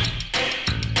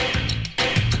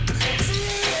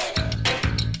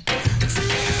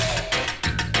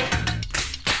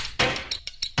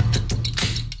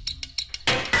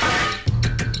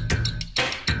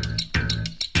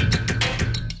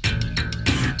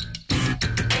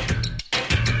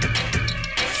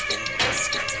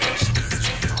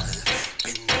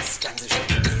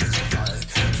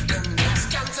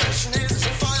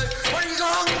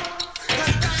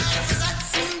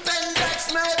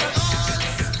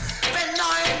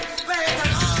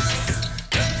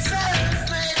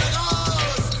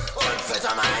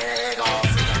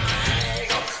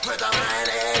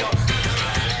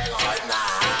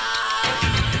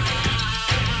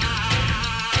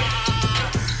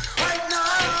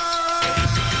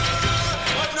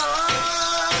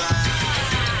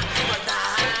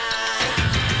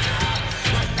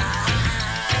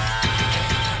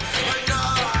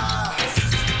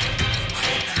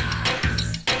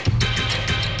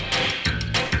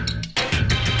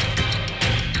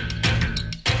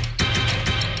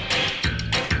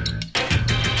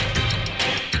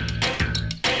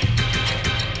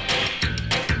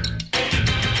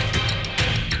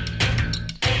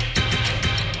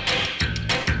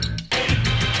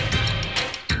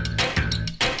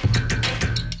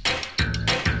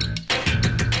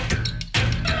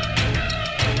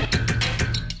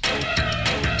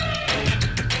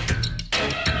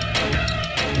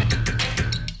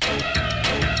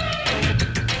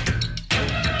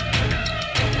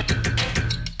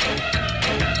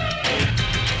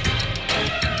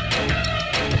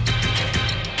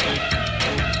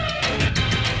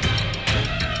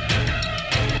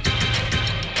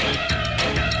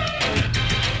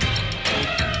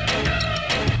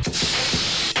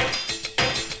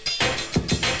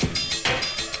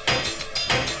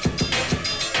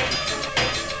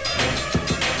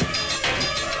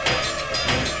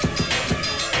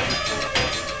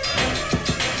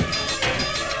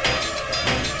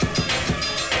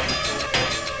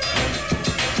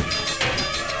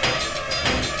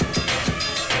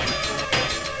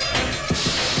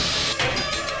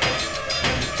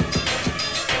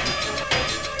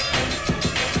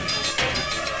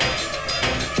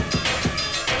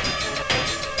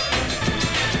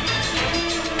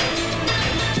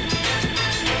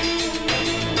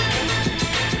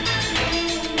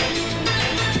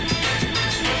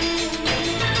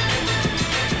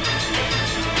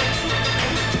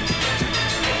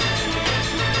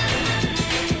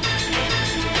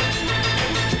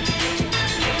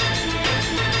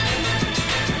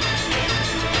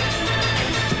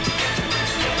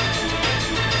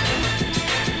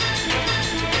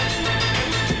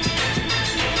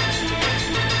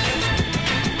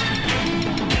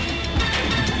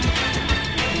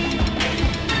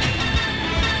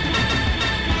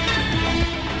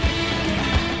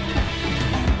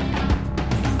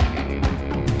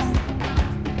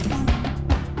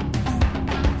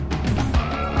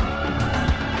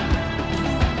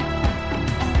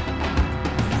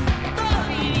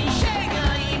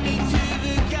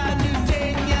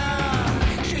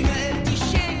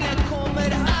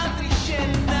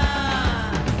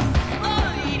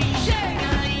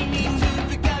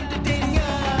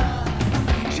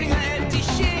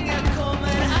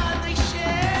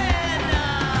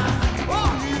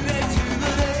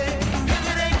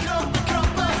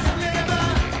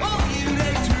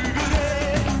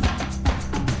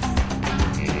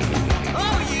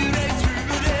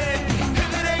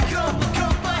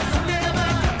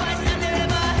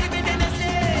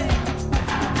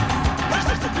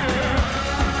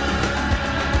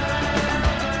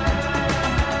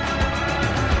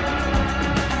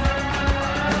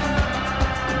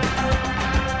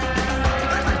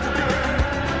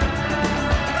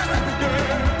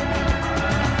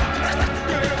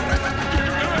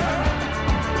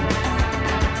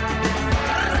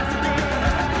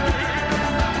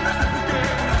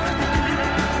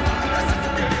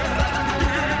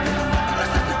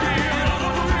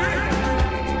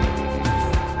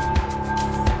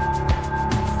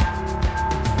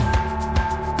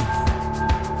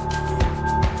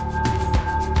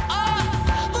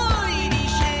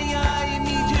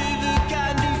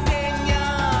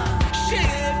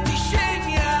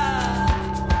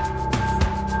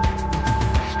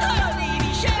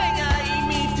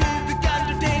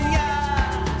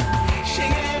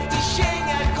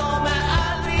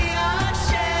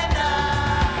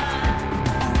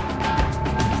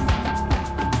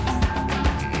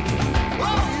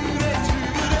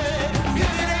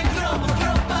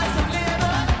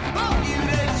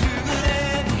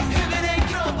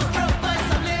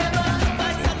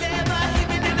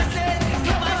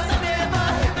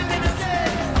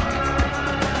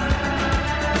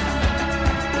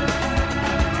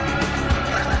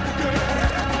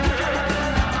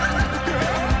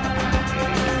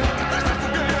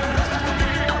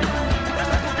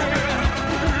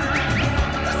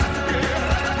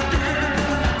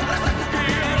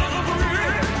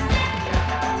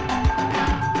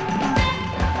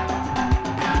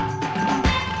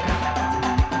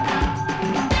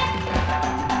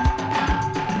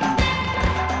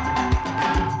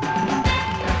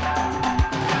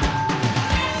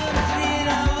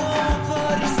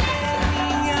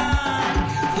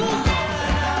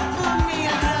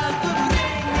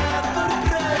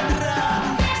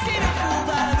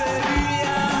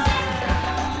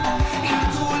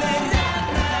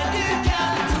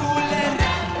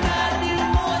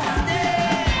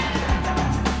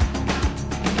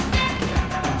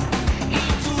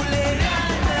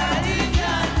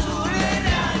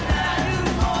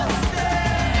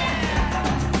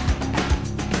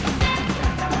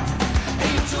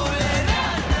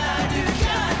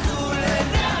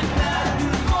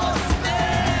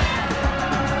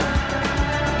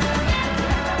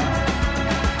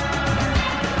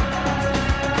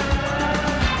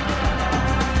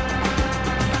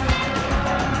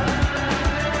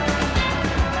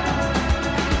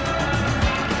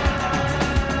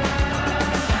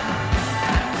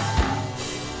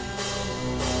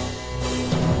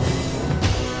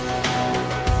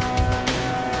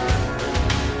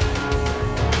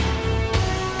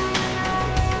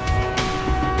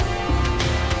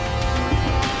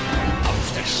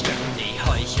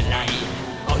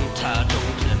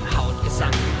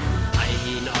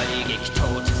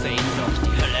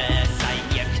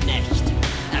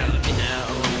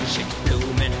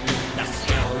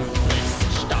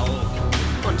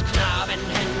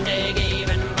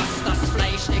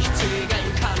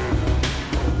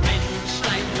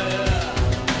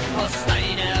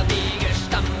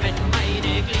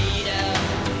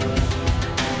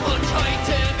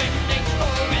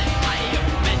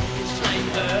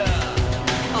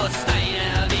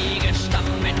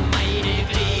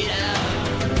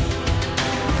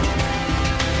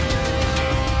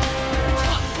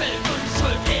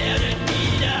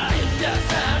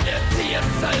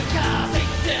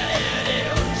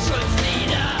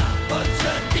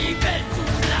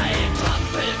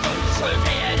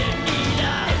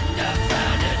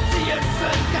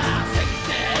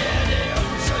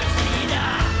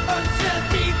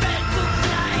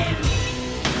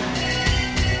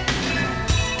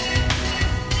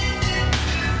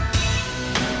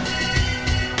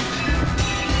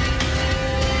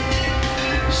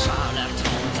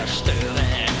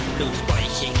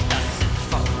 blutbäuchig, das sind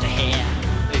Pforte her.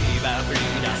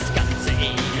 Überblüht das ganze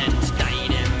Elend,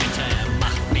 deine Mitte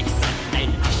macht mich satt.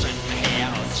 Ein Aschenheer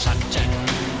aus Schatten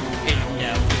in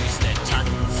der Wüste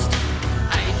tanzt.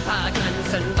 Ein paar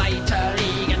Grenzen weiter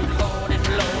liegen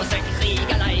bodenlose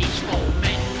Kriegerleichen. Oh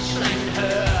Menschlein,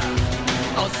 hör,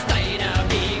 aus deiner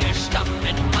Wiege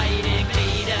stammen meine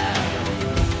Glieder.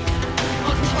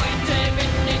 Und heute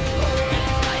bin ich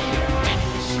vogelfrei, oh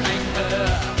Menschlein, hör,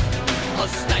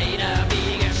 aus deiner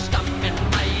Wiege stammen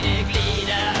meine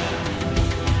Glieder.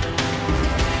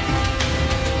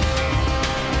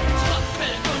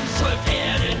 Trampelt Unschuld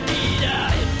Erde nieder,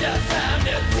 in der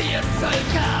Ferne ziehen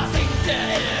Völker, singt der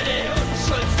Erde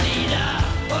Unschuldslieder.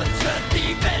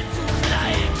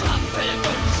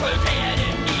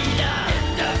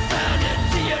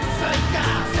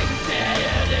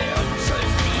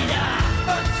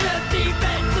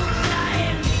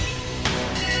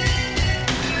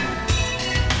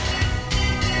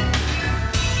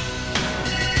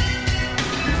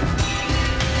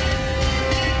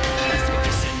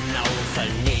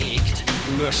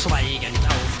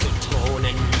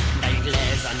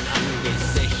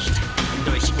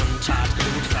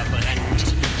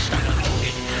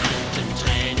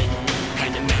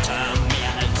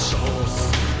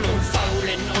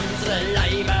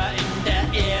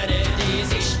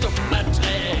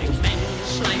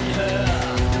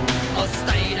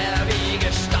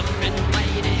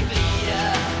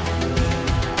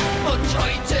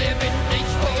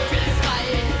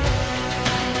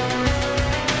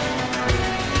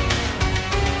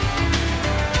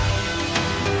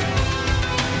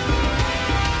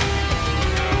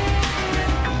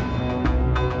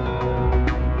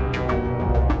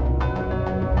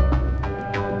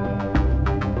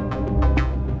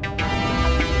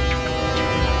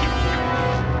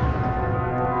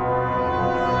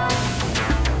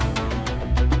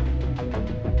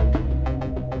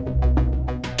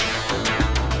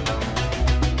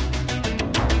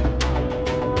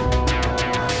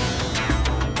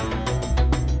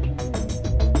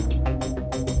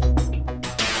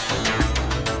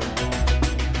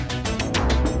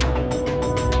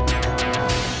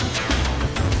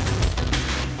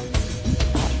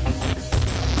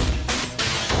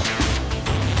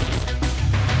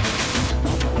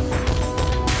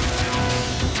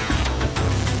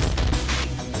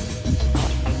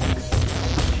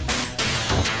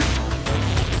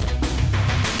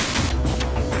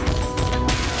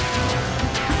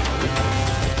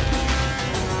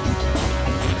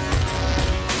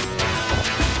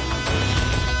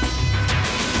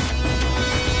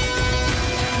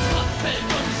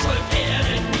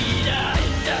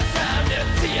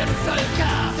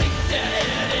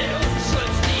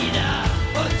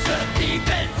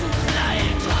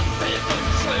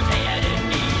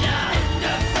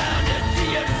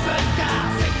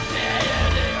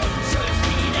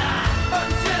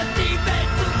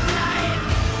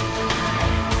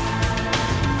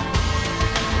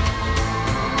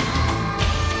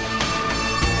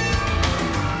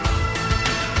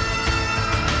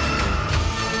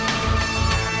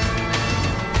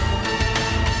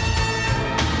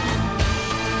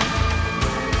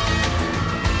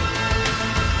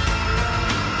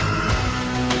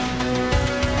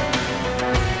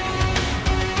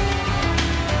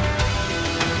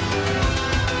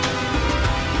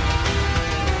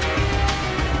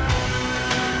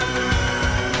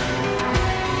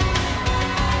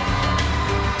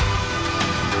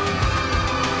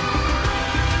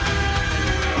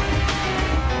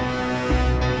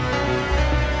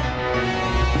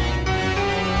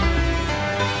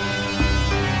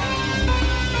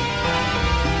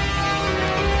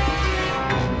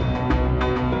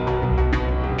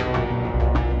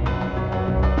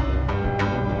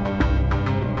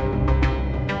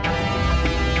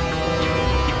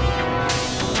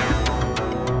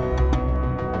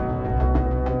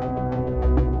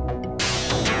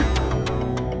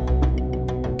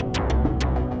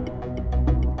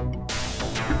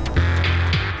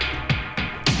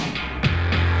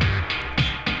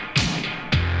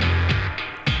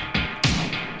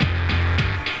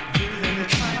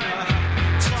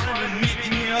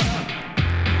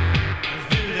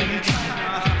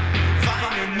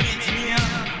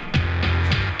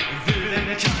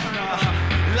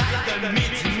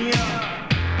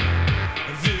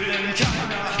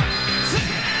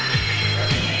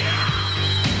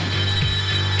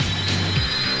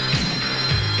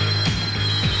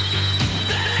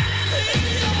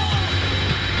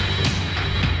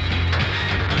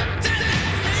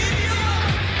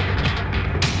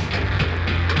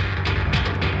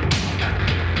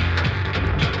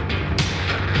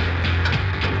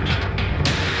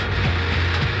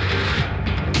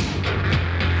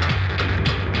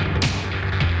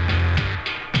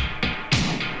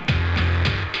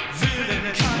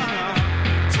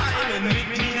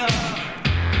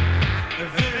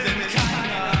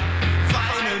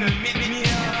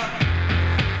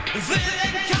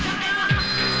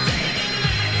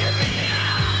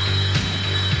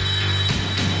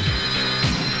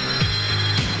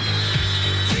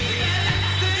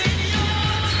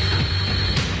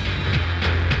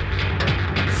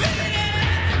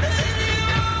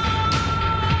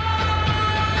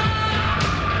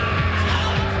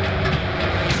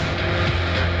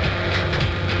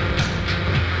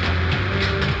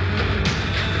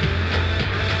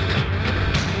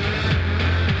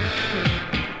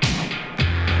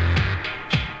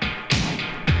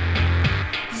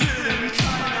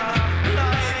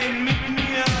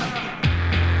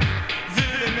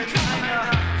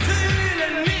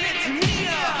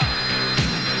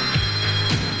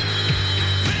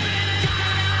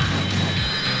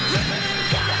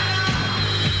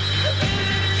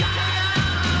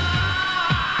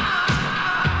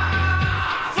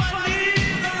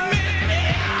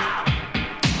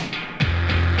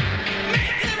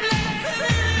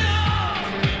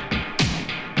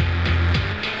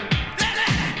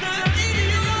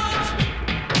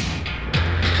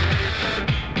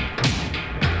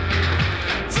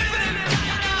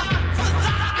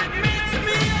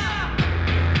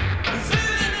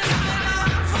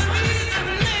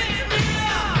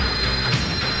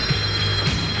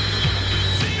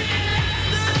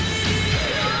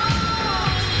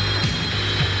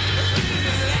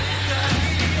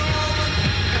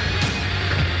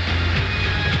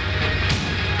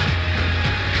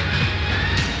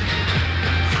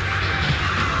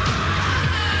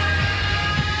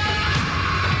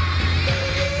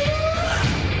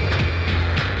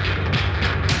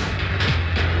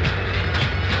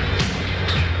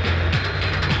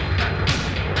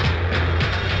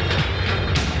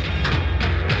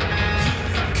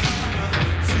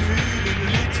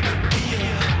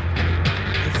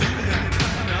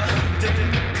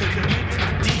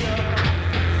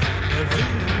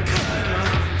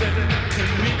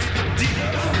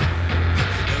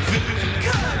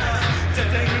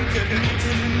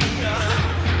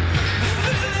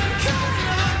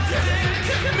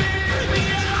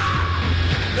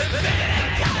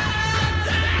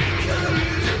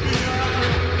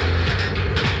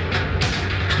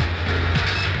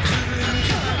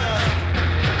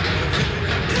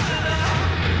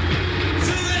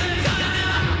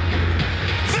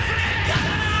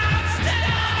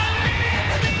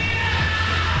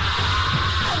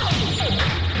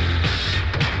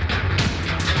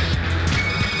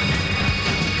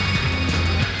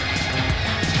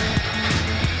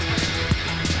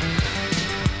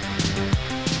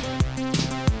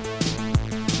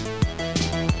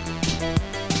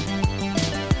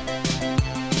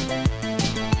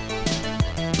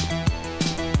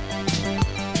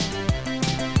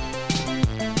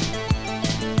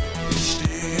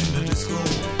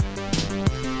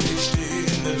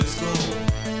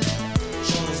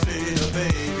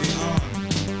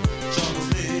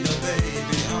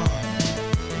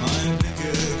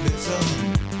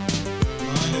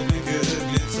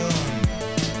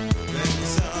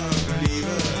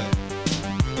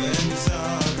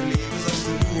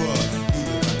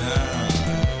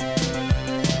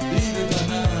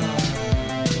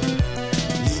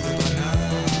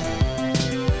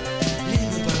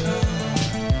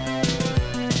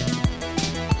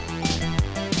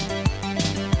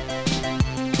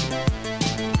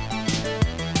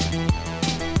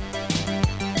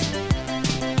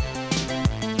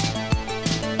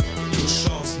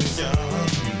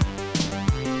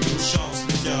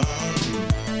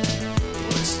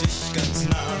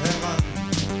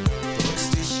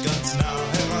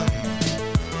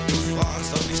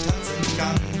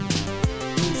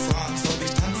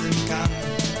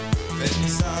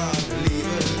 sage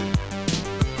Liebe,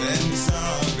 wenn ich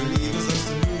sage Liebe, sagst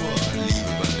du nur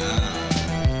Liebe banal.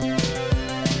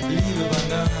 Liebe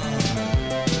banal.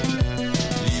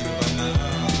 Liebe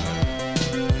banal.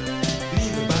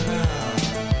 Liebe banal.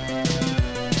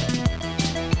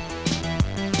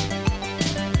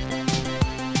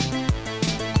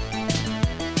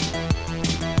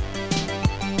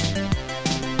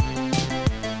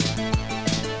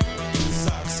 Du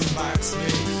sagst, du magst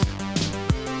mich.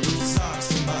 Du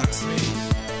sagst, du magst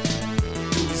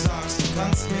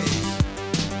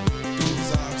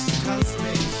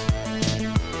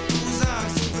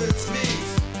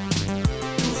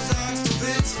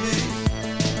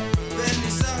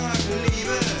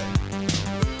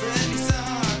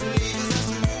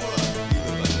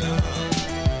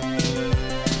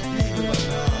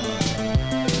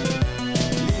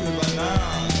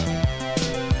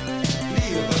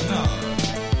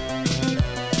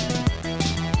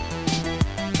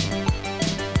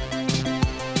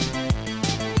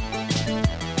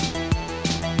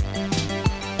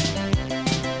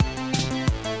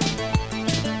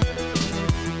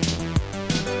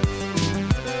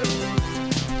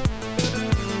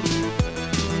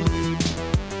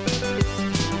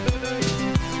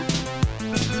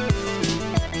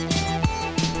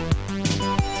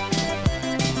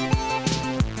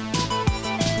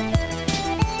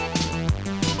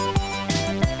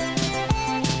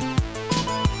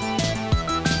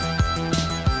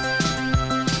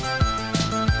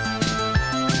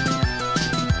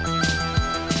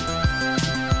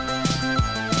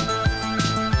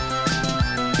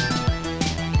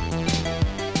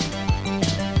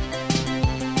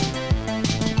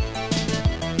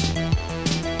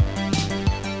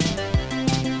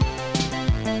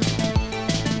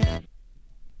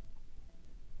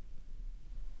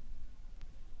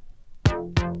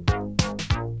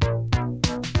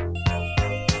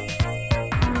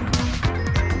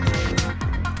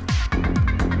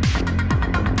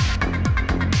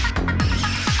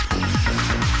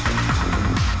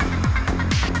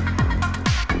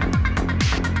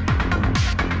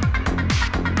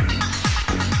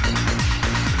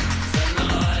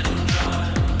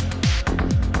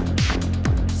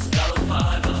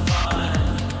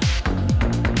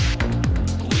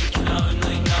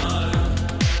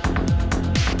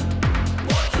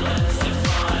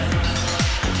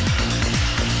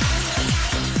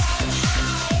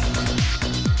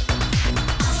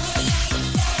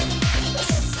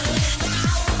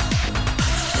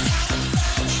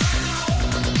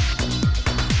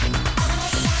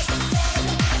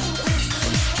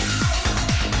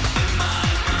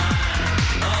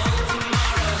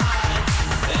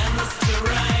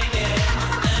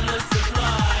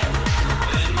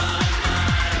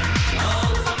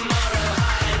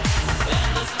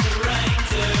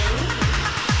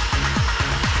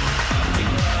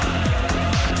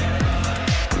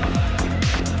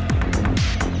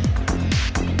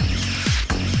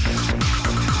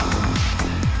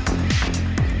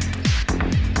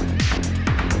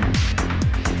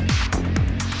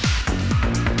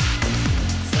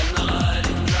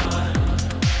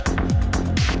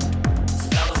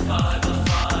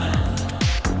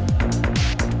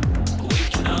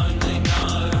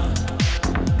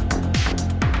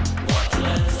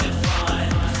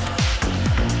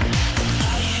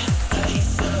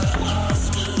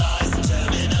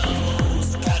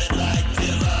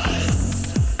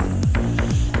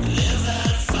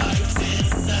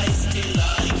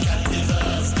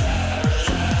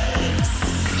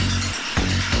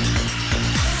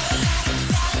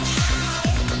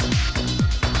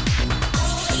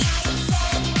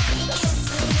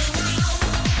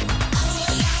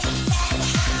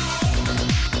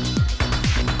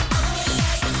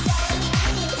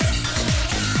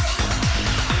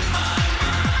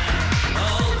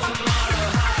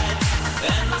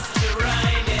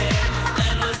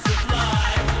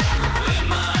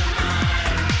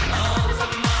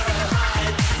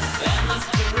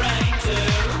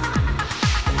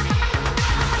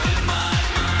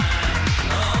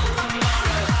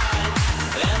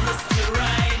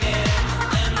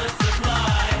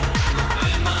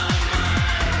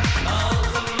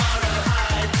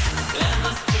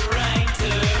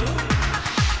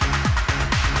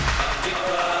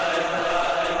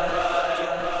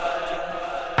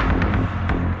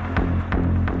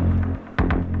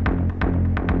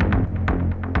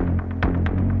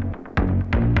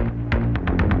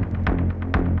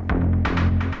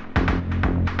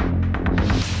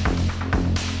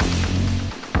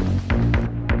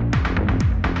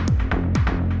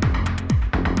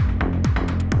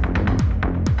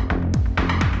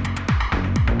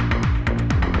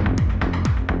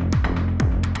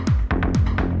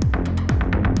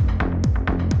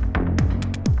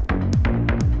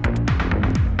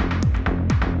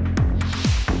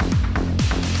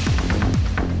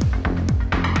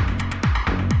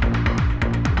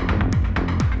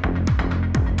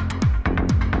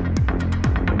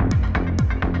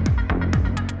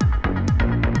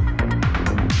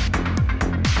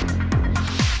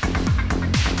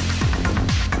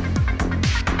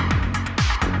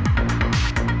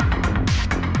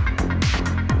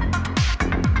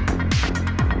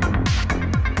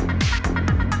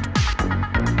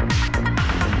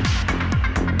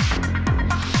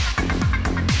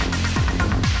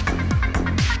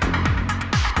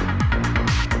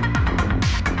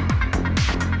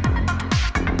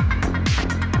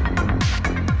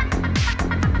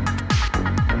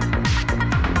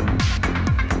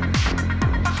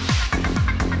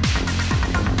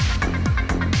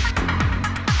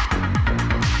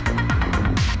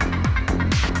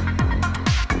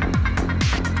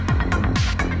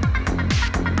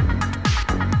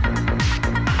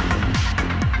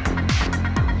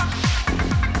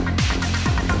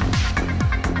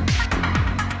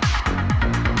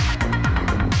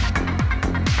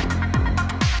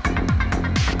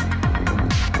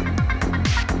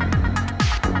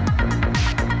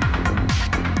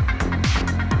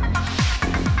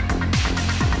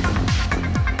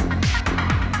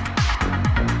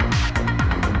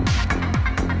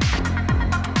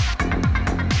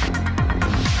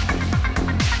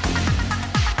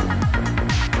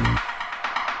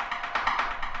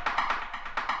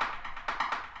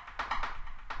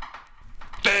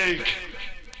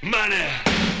money,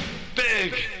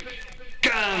 big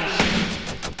guns.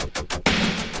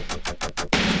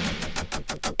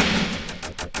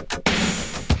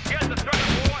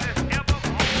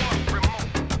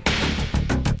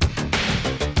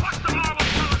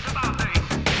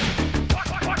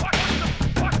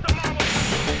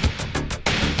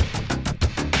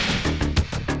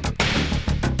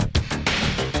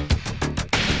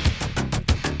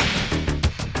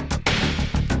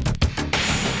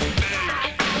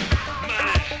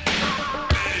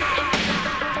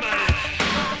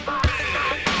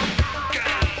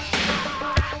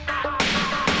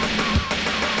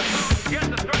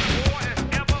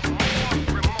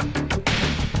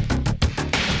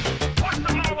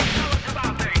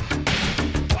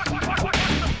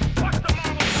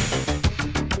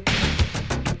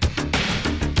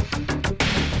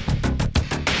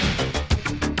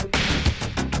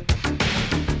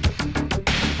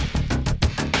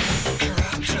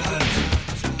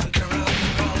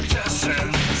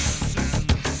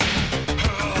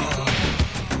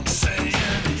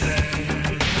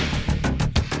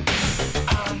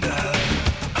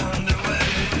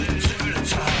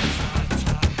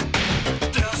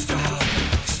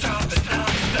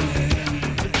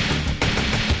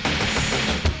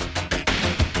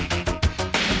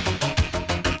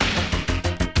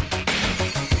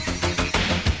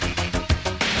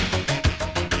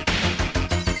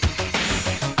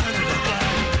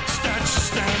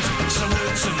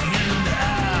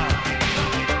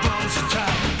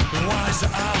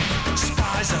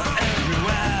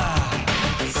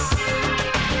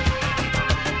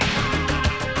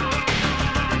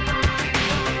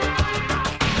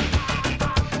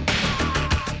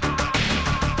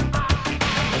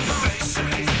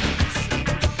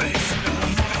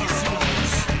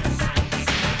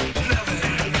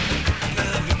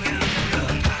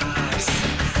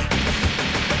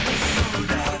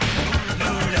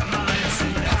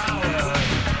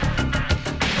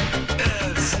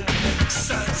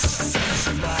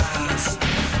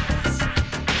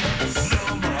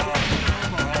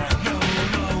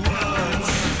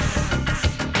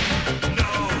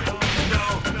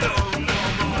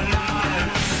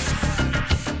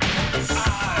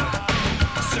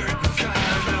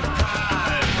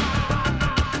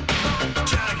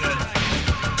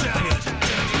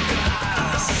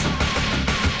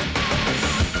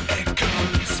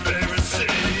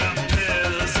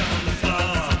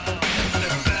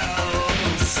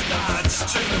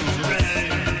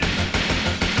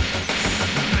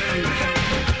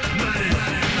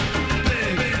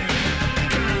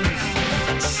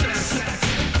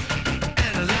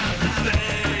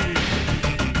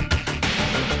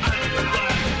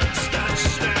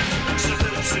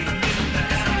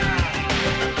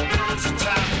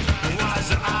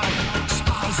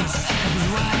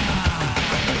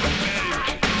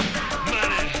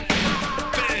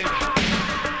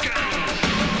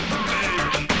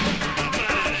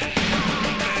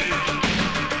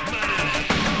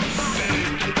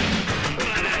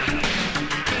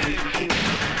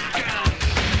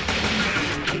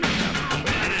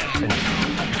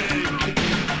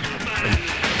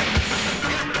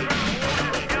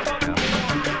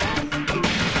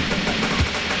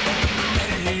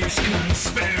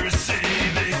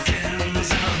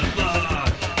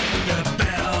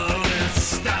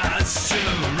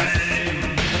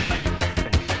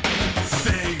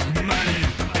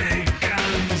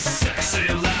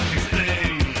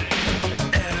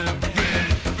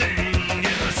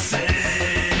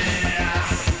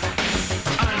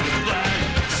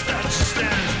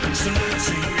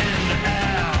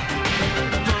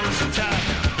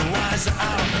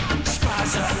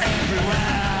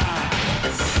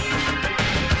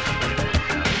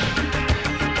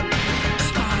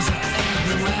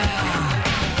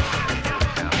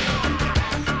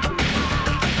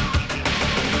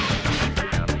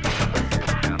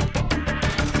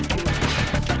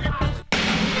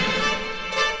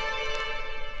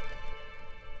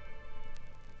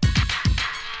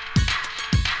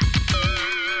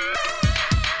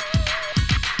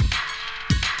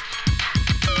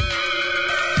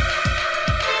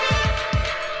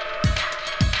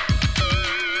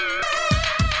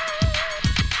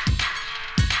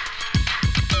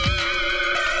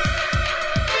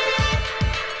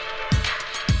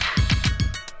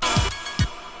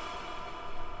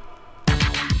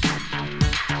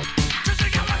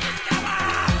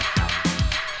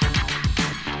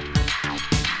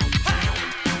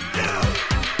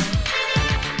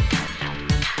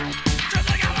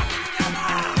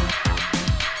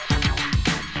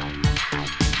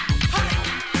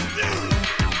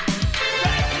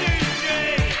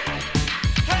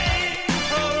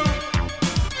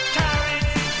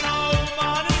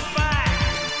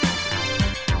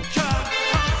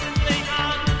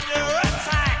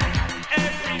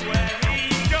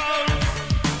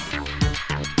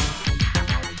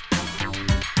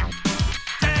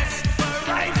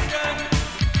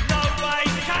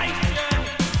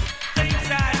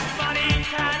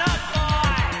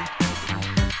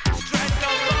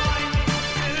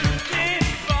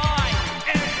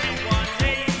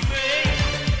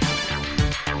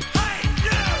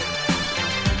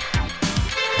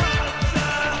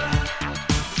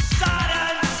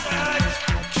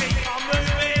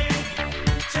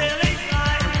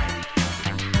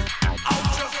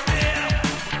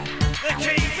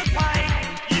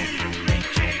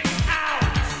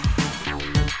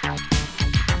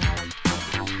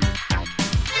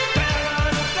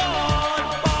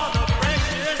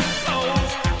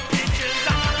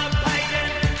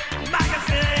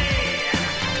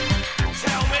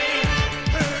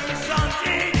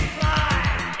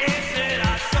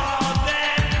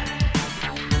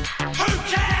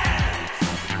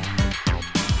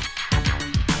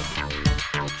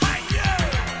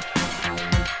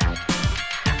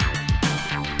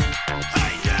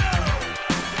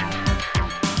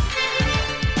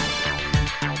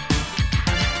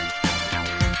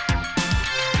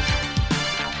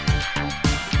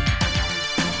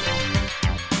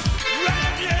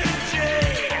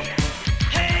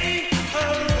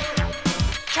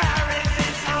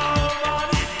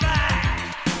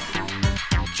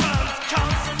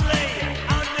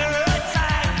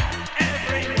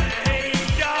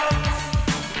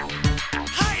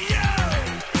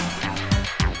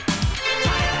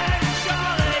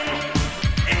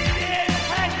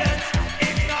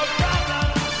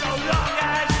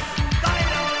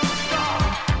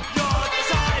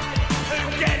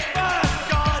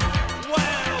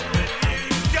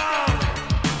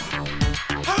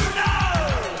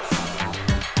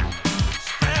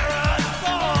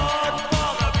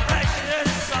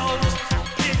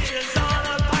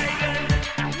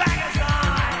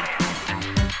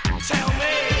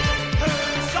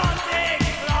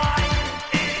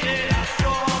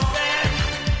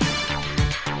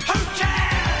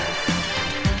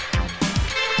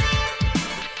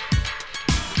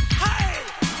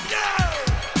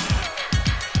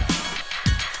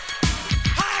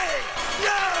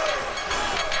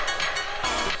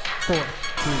 4,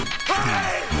 3, 2.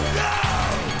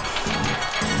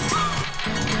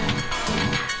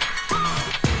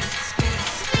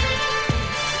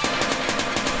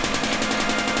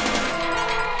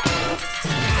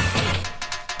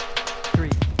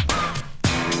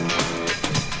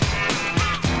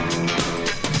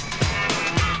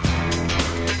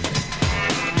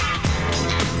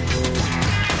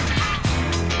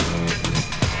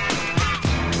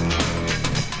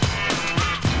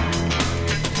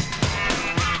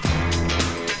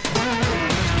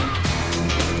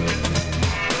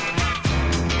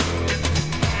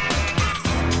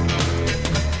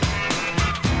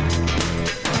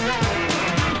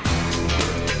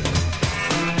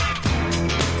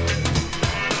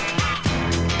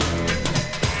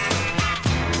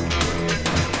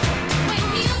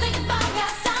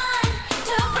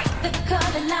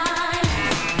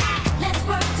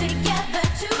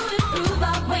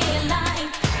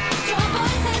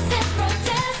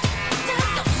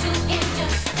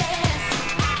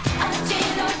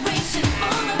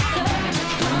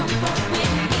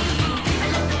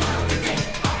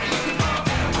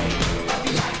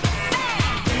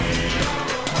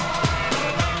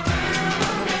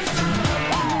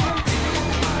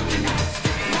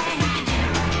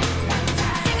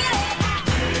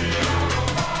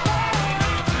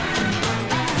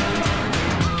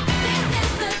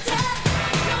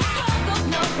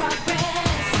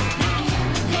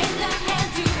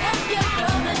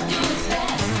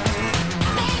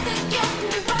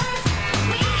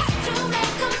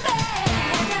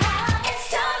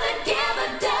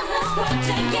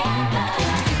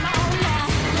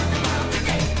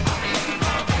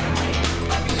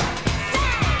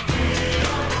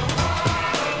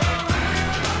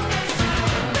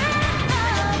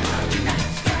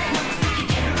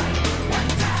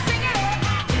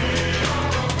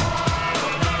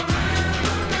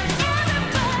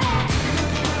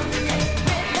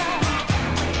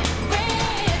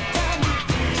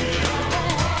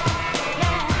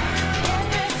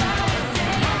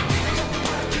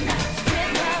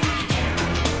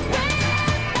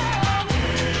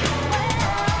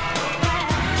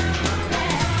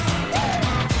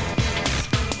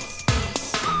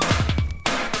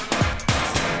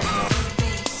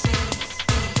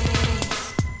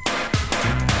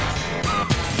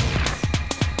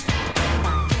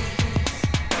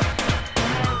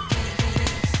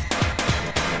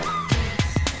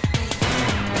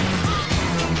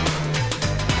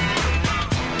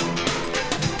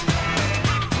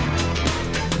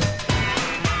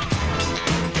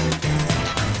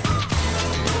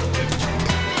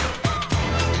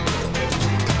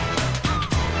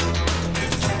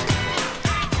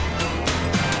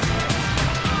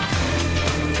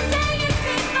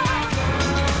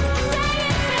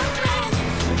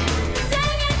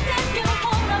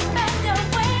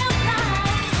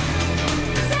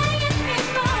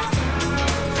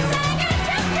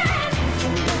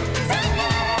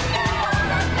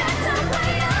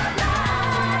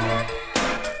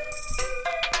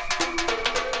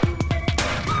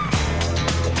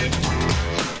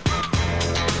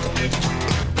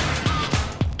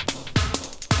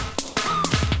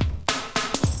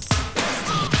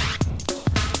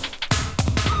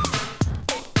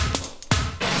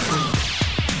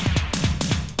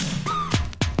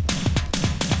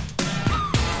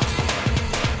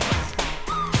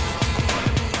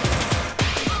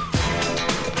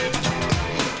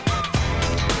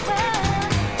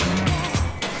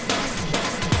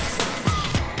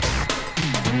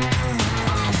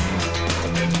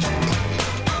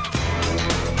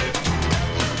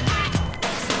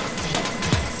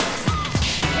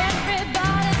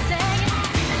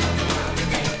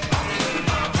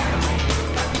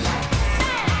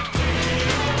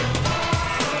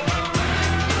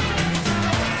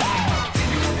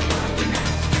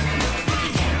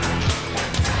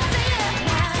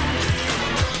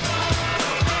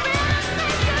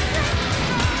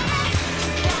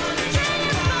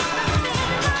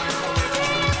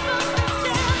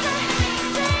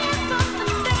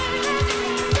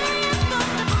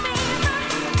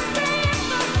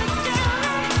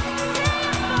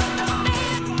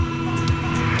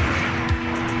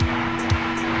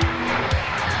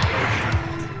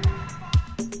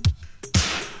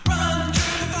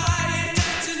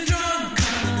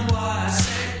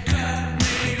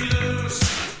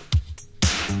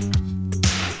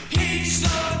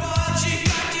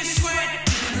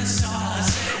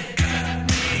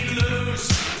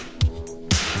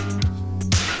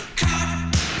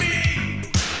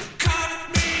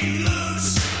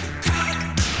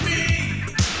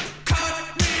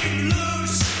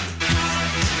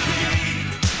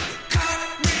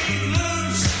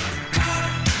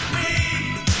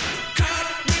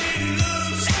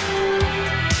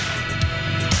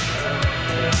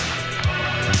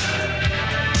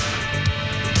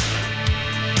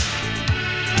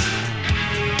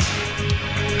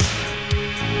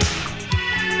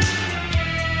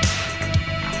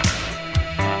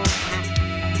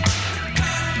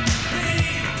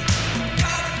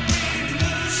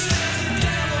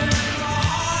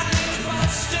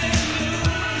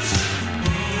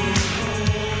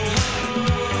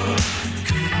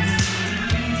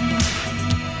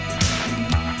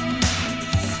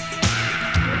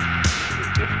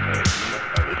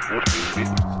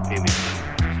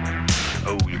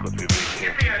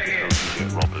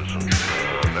 get robbers and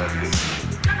bad things.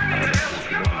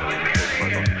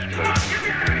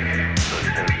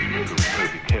 So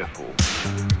be careful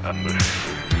and move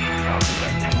out of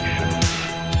that condition.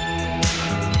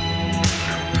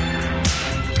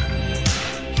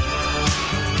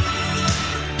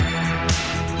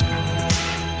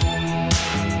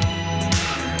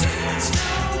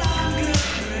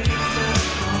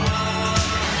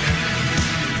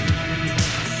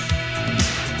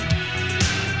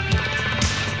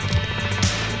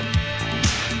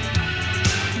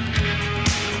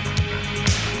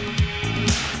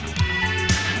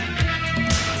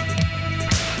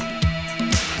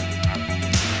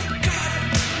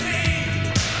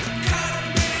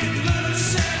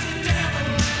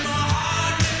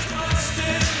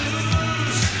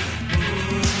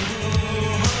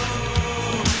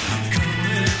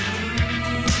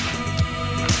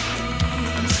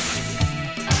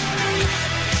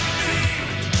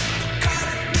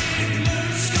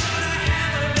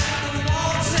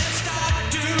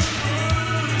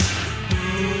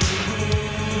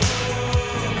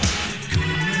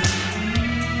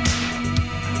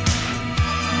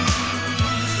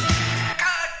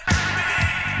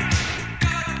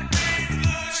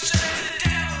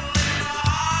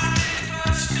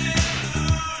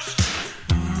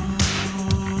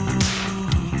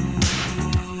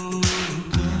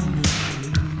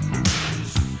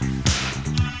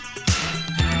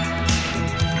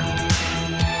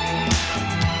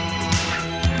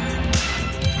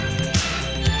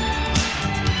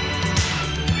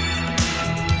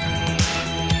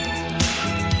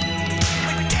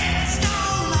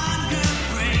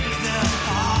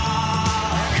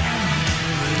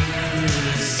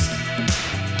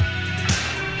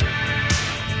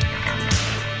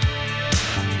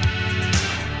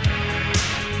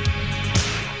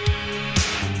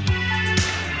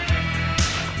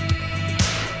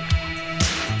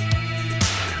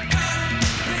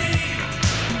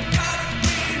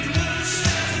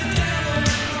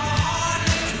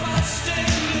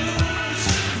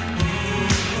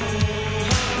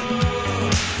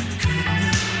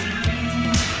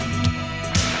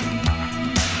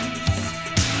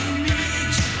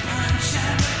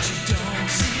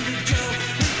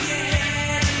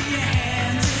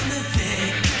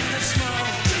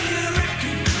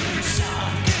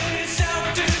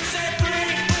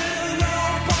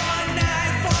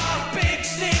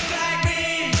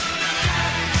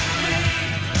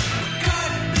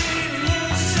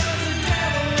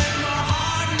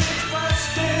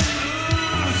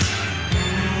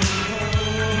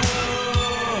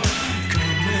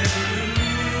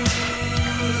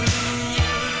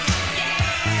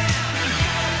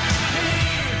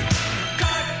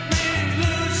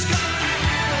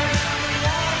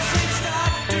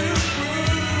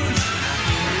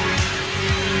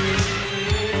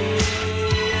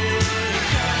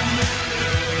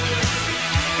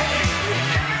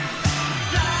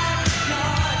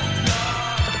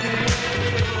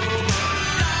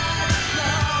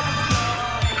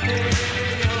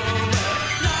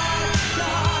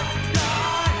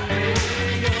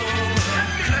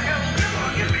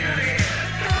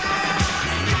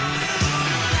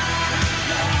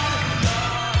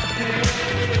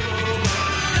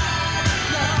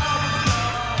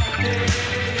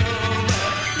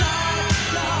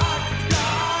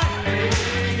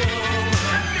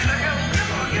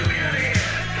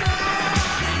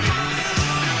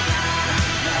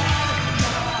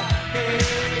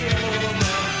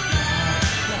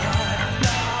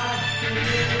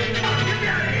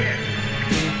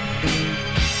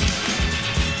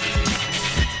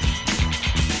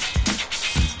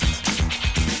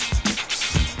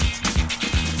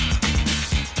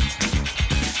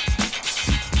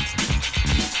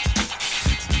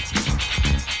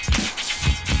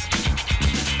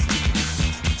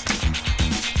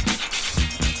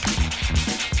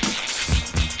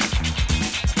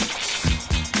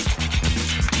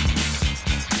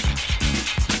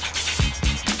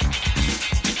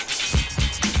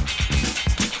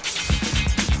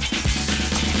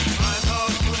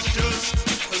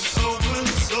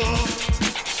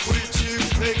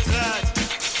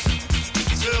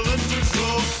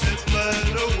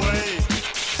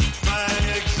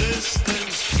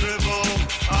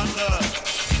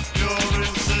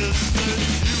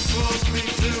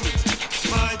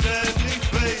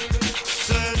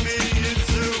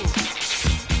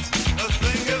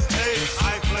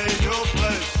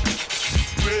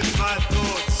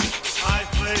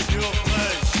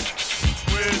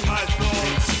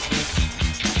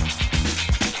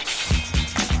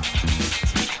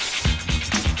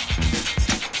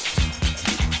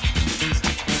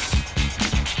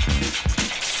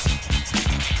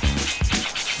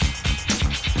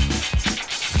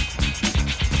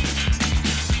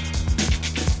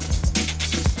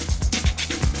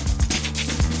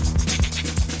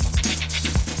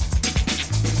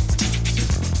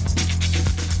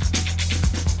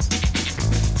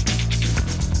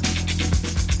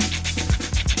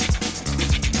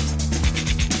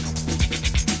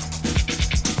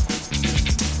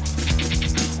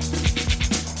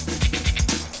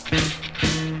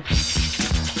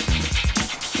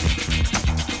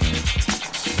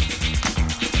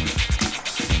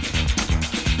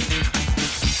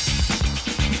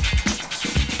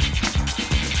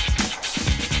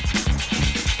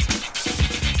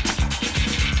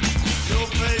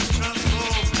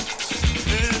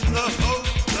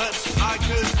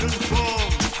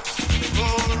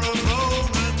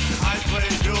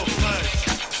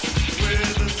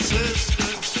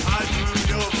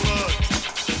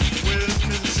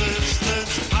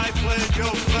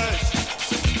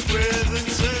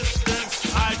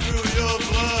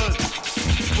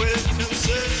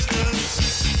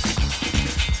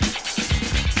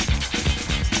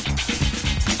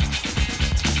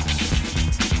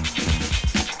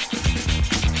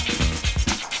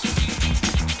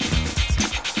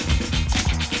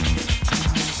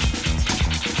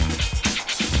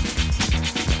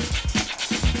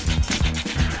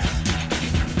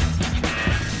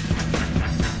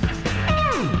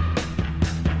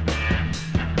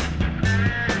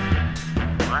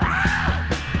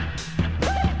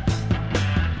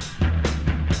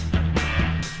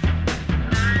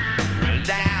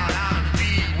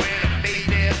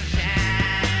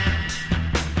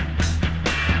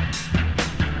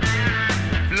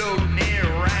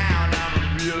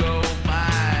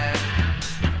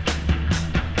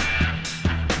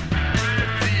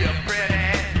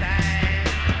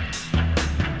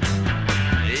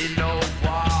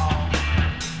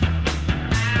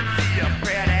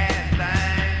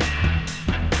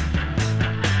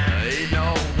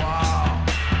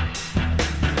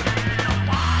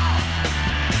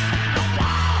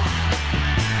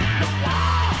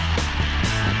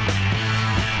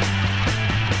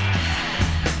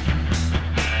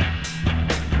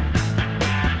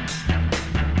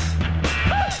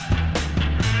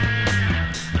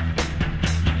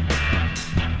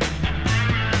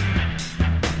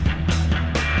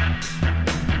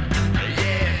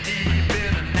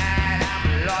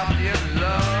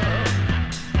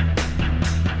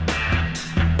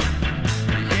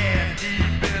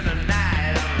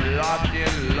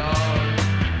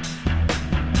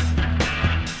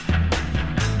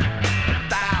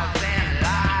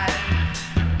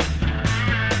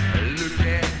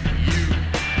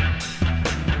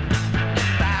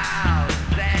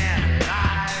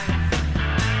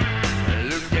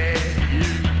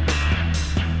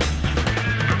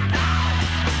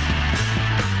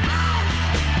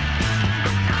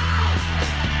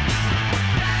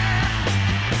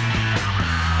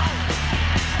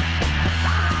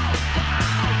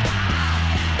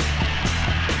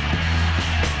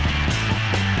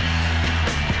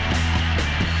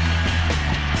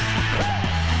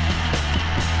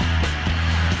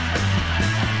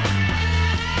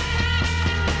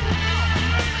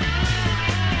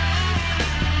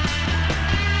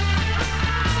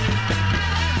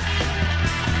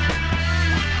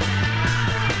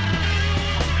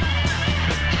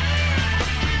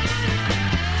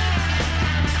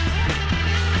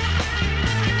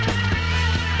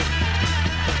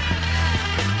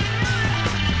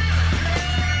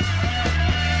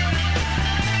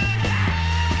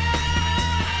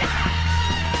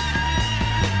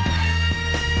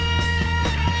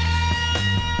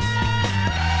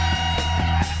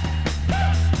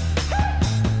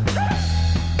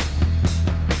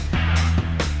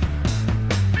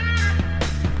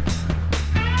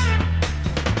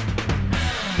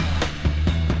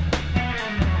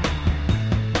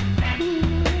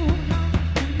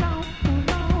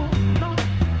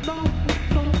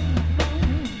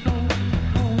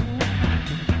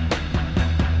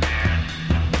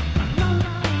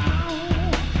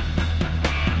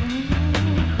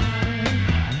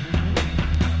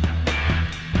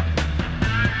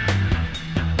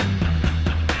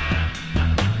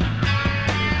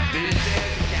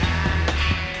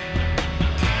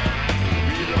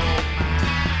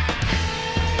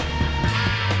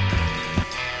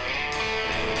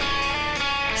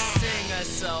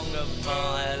 song of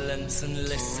violence and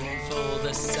listen for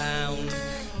the sound.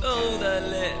 All the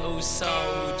little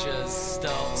soldiers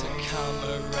start to come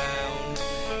around.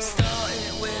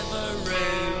 Starting with a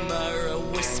rumour, a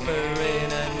whisper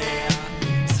in an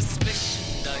ear.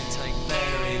 Suspicion don't take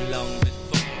very long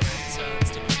before it turns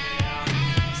to fear.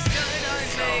 So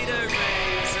don't need a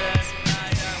reason,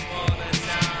 they don't wanna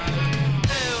know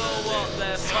who or what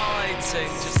they're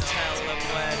fighting, just tell them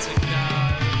where to go.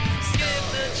 Give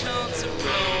the chance of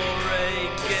glory,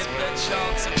 give the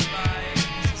chance of fame.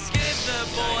 Give the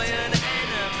boy an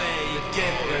enemy,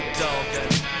 give the dog a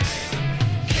name.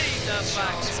 Keep the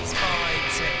factions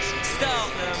fighting,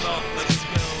 start them off at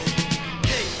school.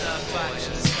 Keep the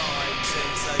factions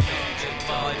fighting so you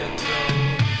divide and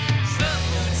rule.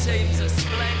 Football teams are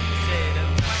splendid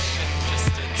and fashion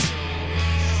just a tool.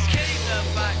 Keep the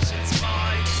factions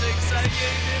fighting so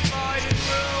you divide and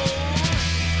rule.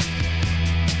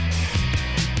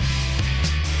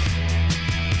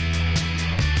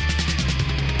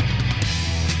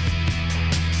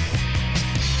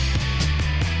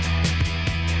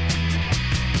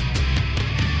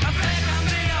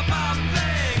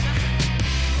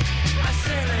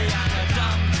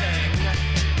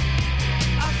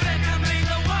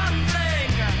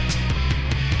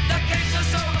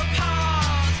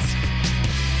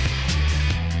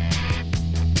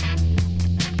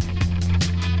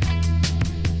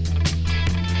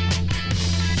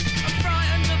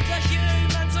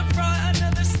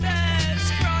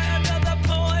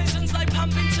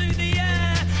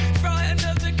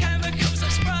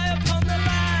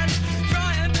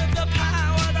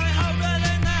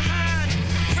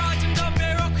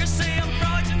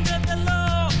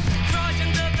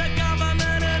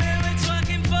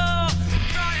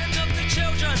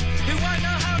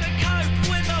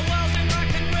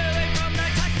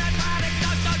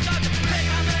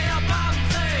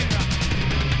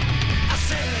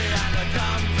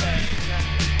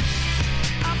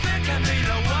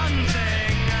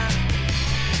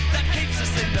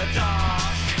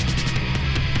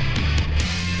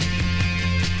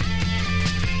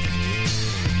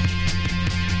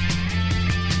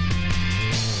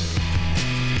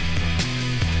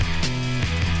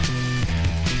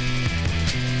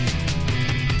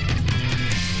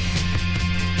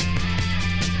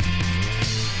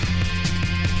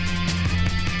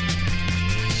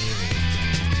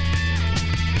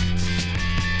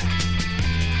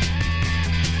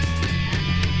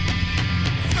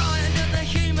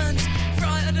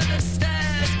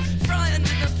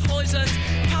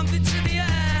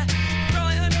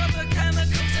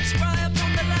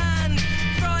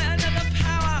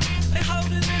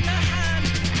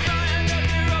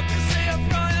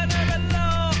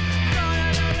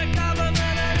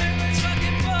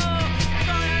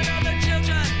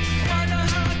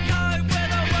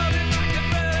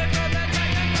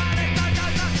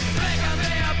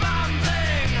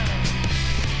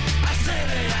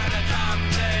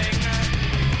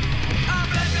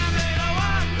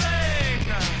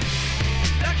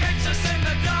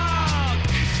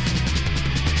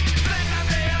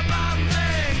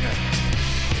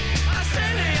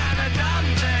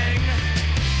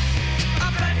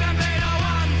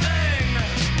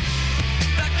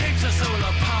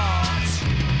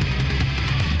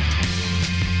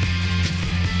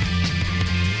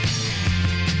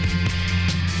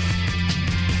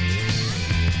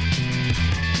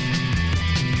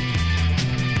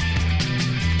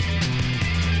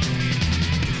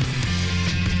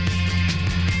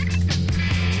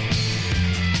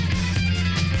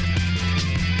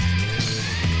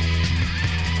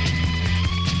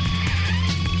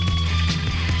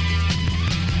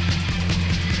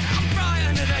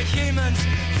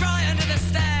 Frightened of the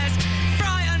stairs,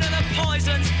 frightened of the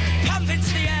poisons, pump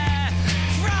into the air.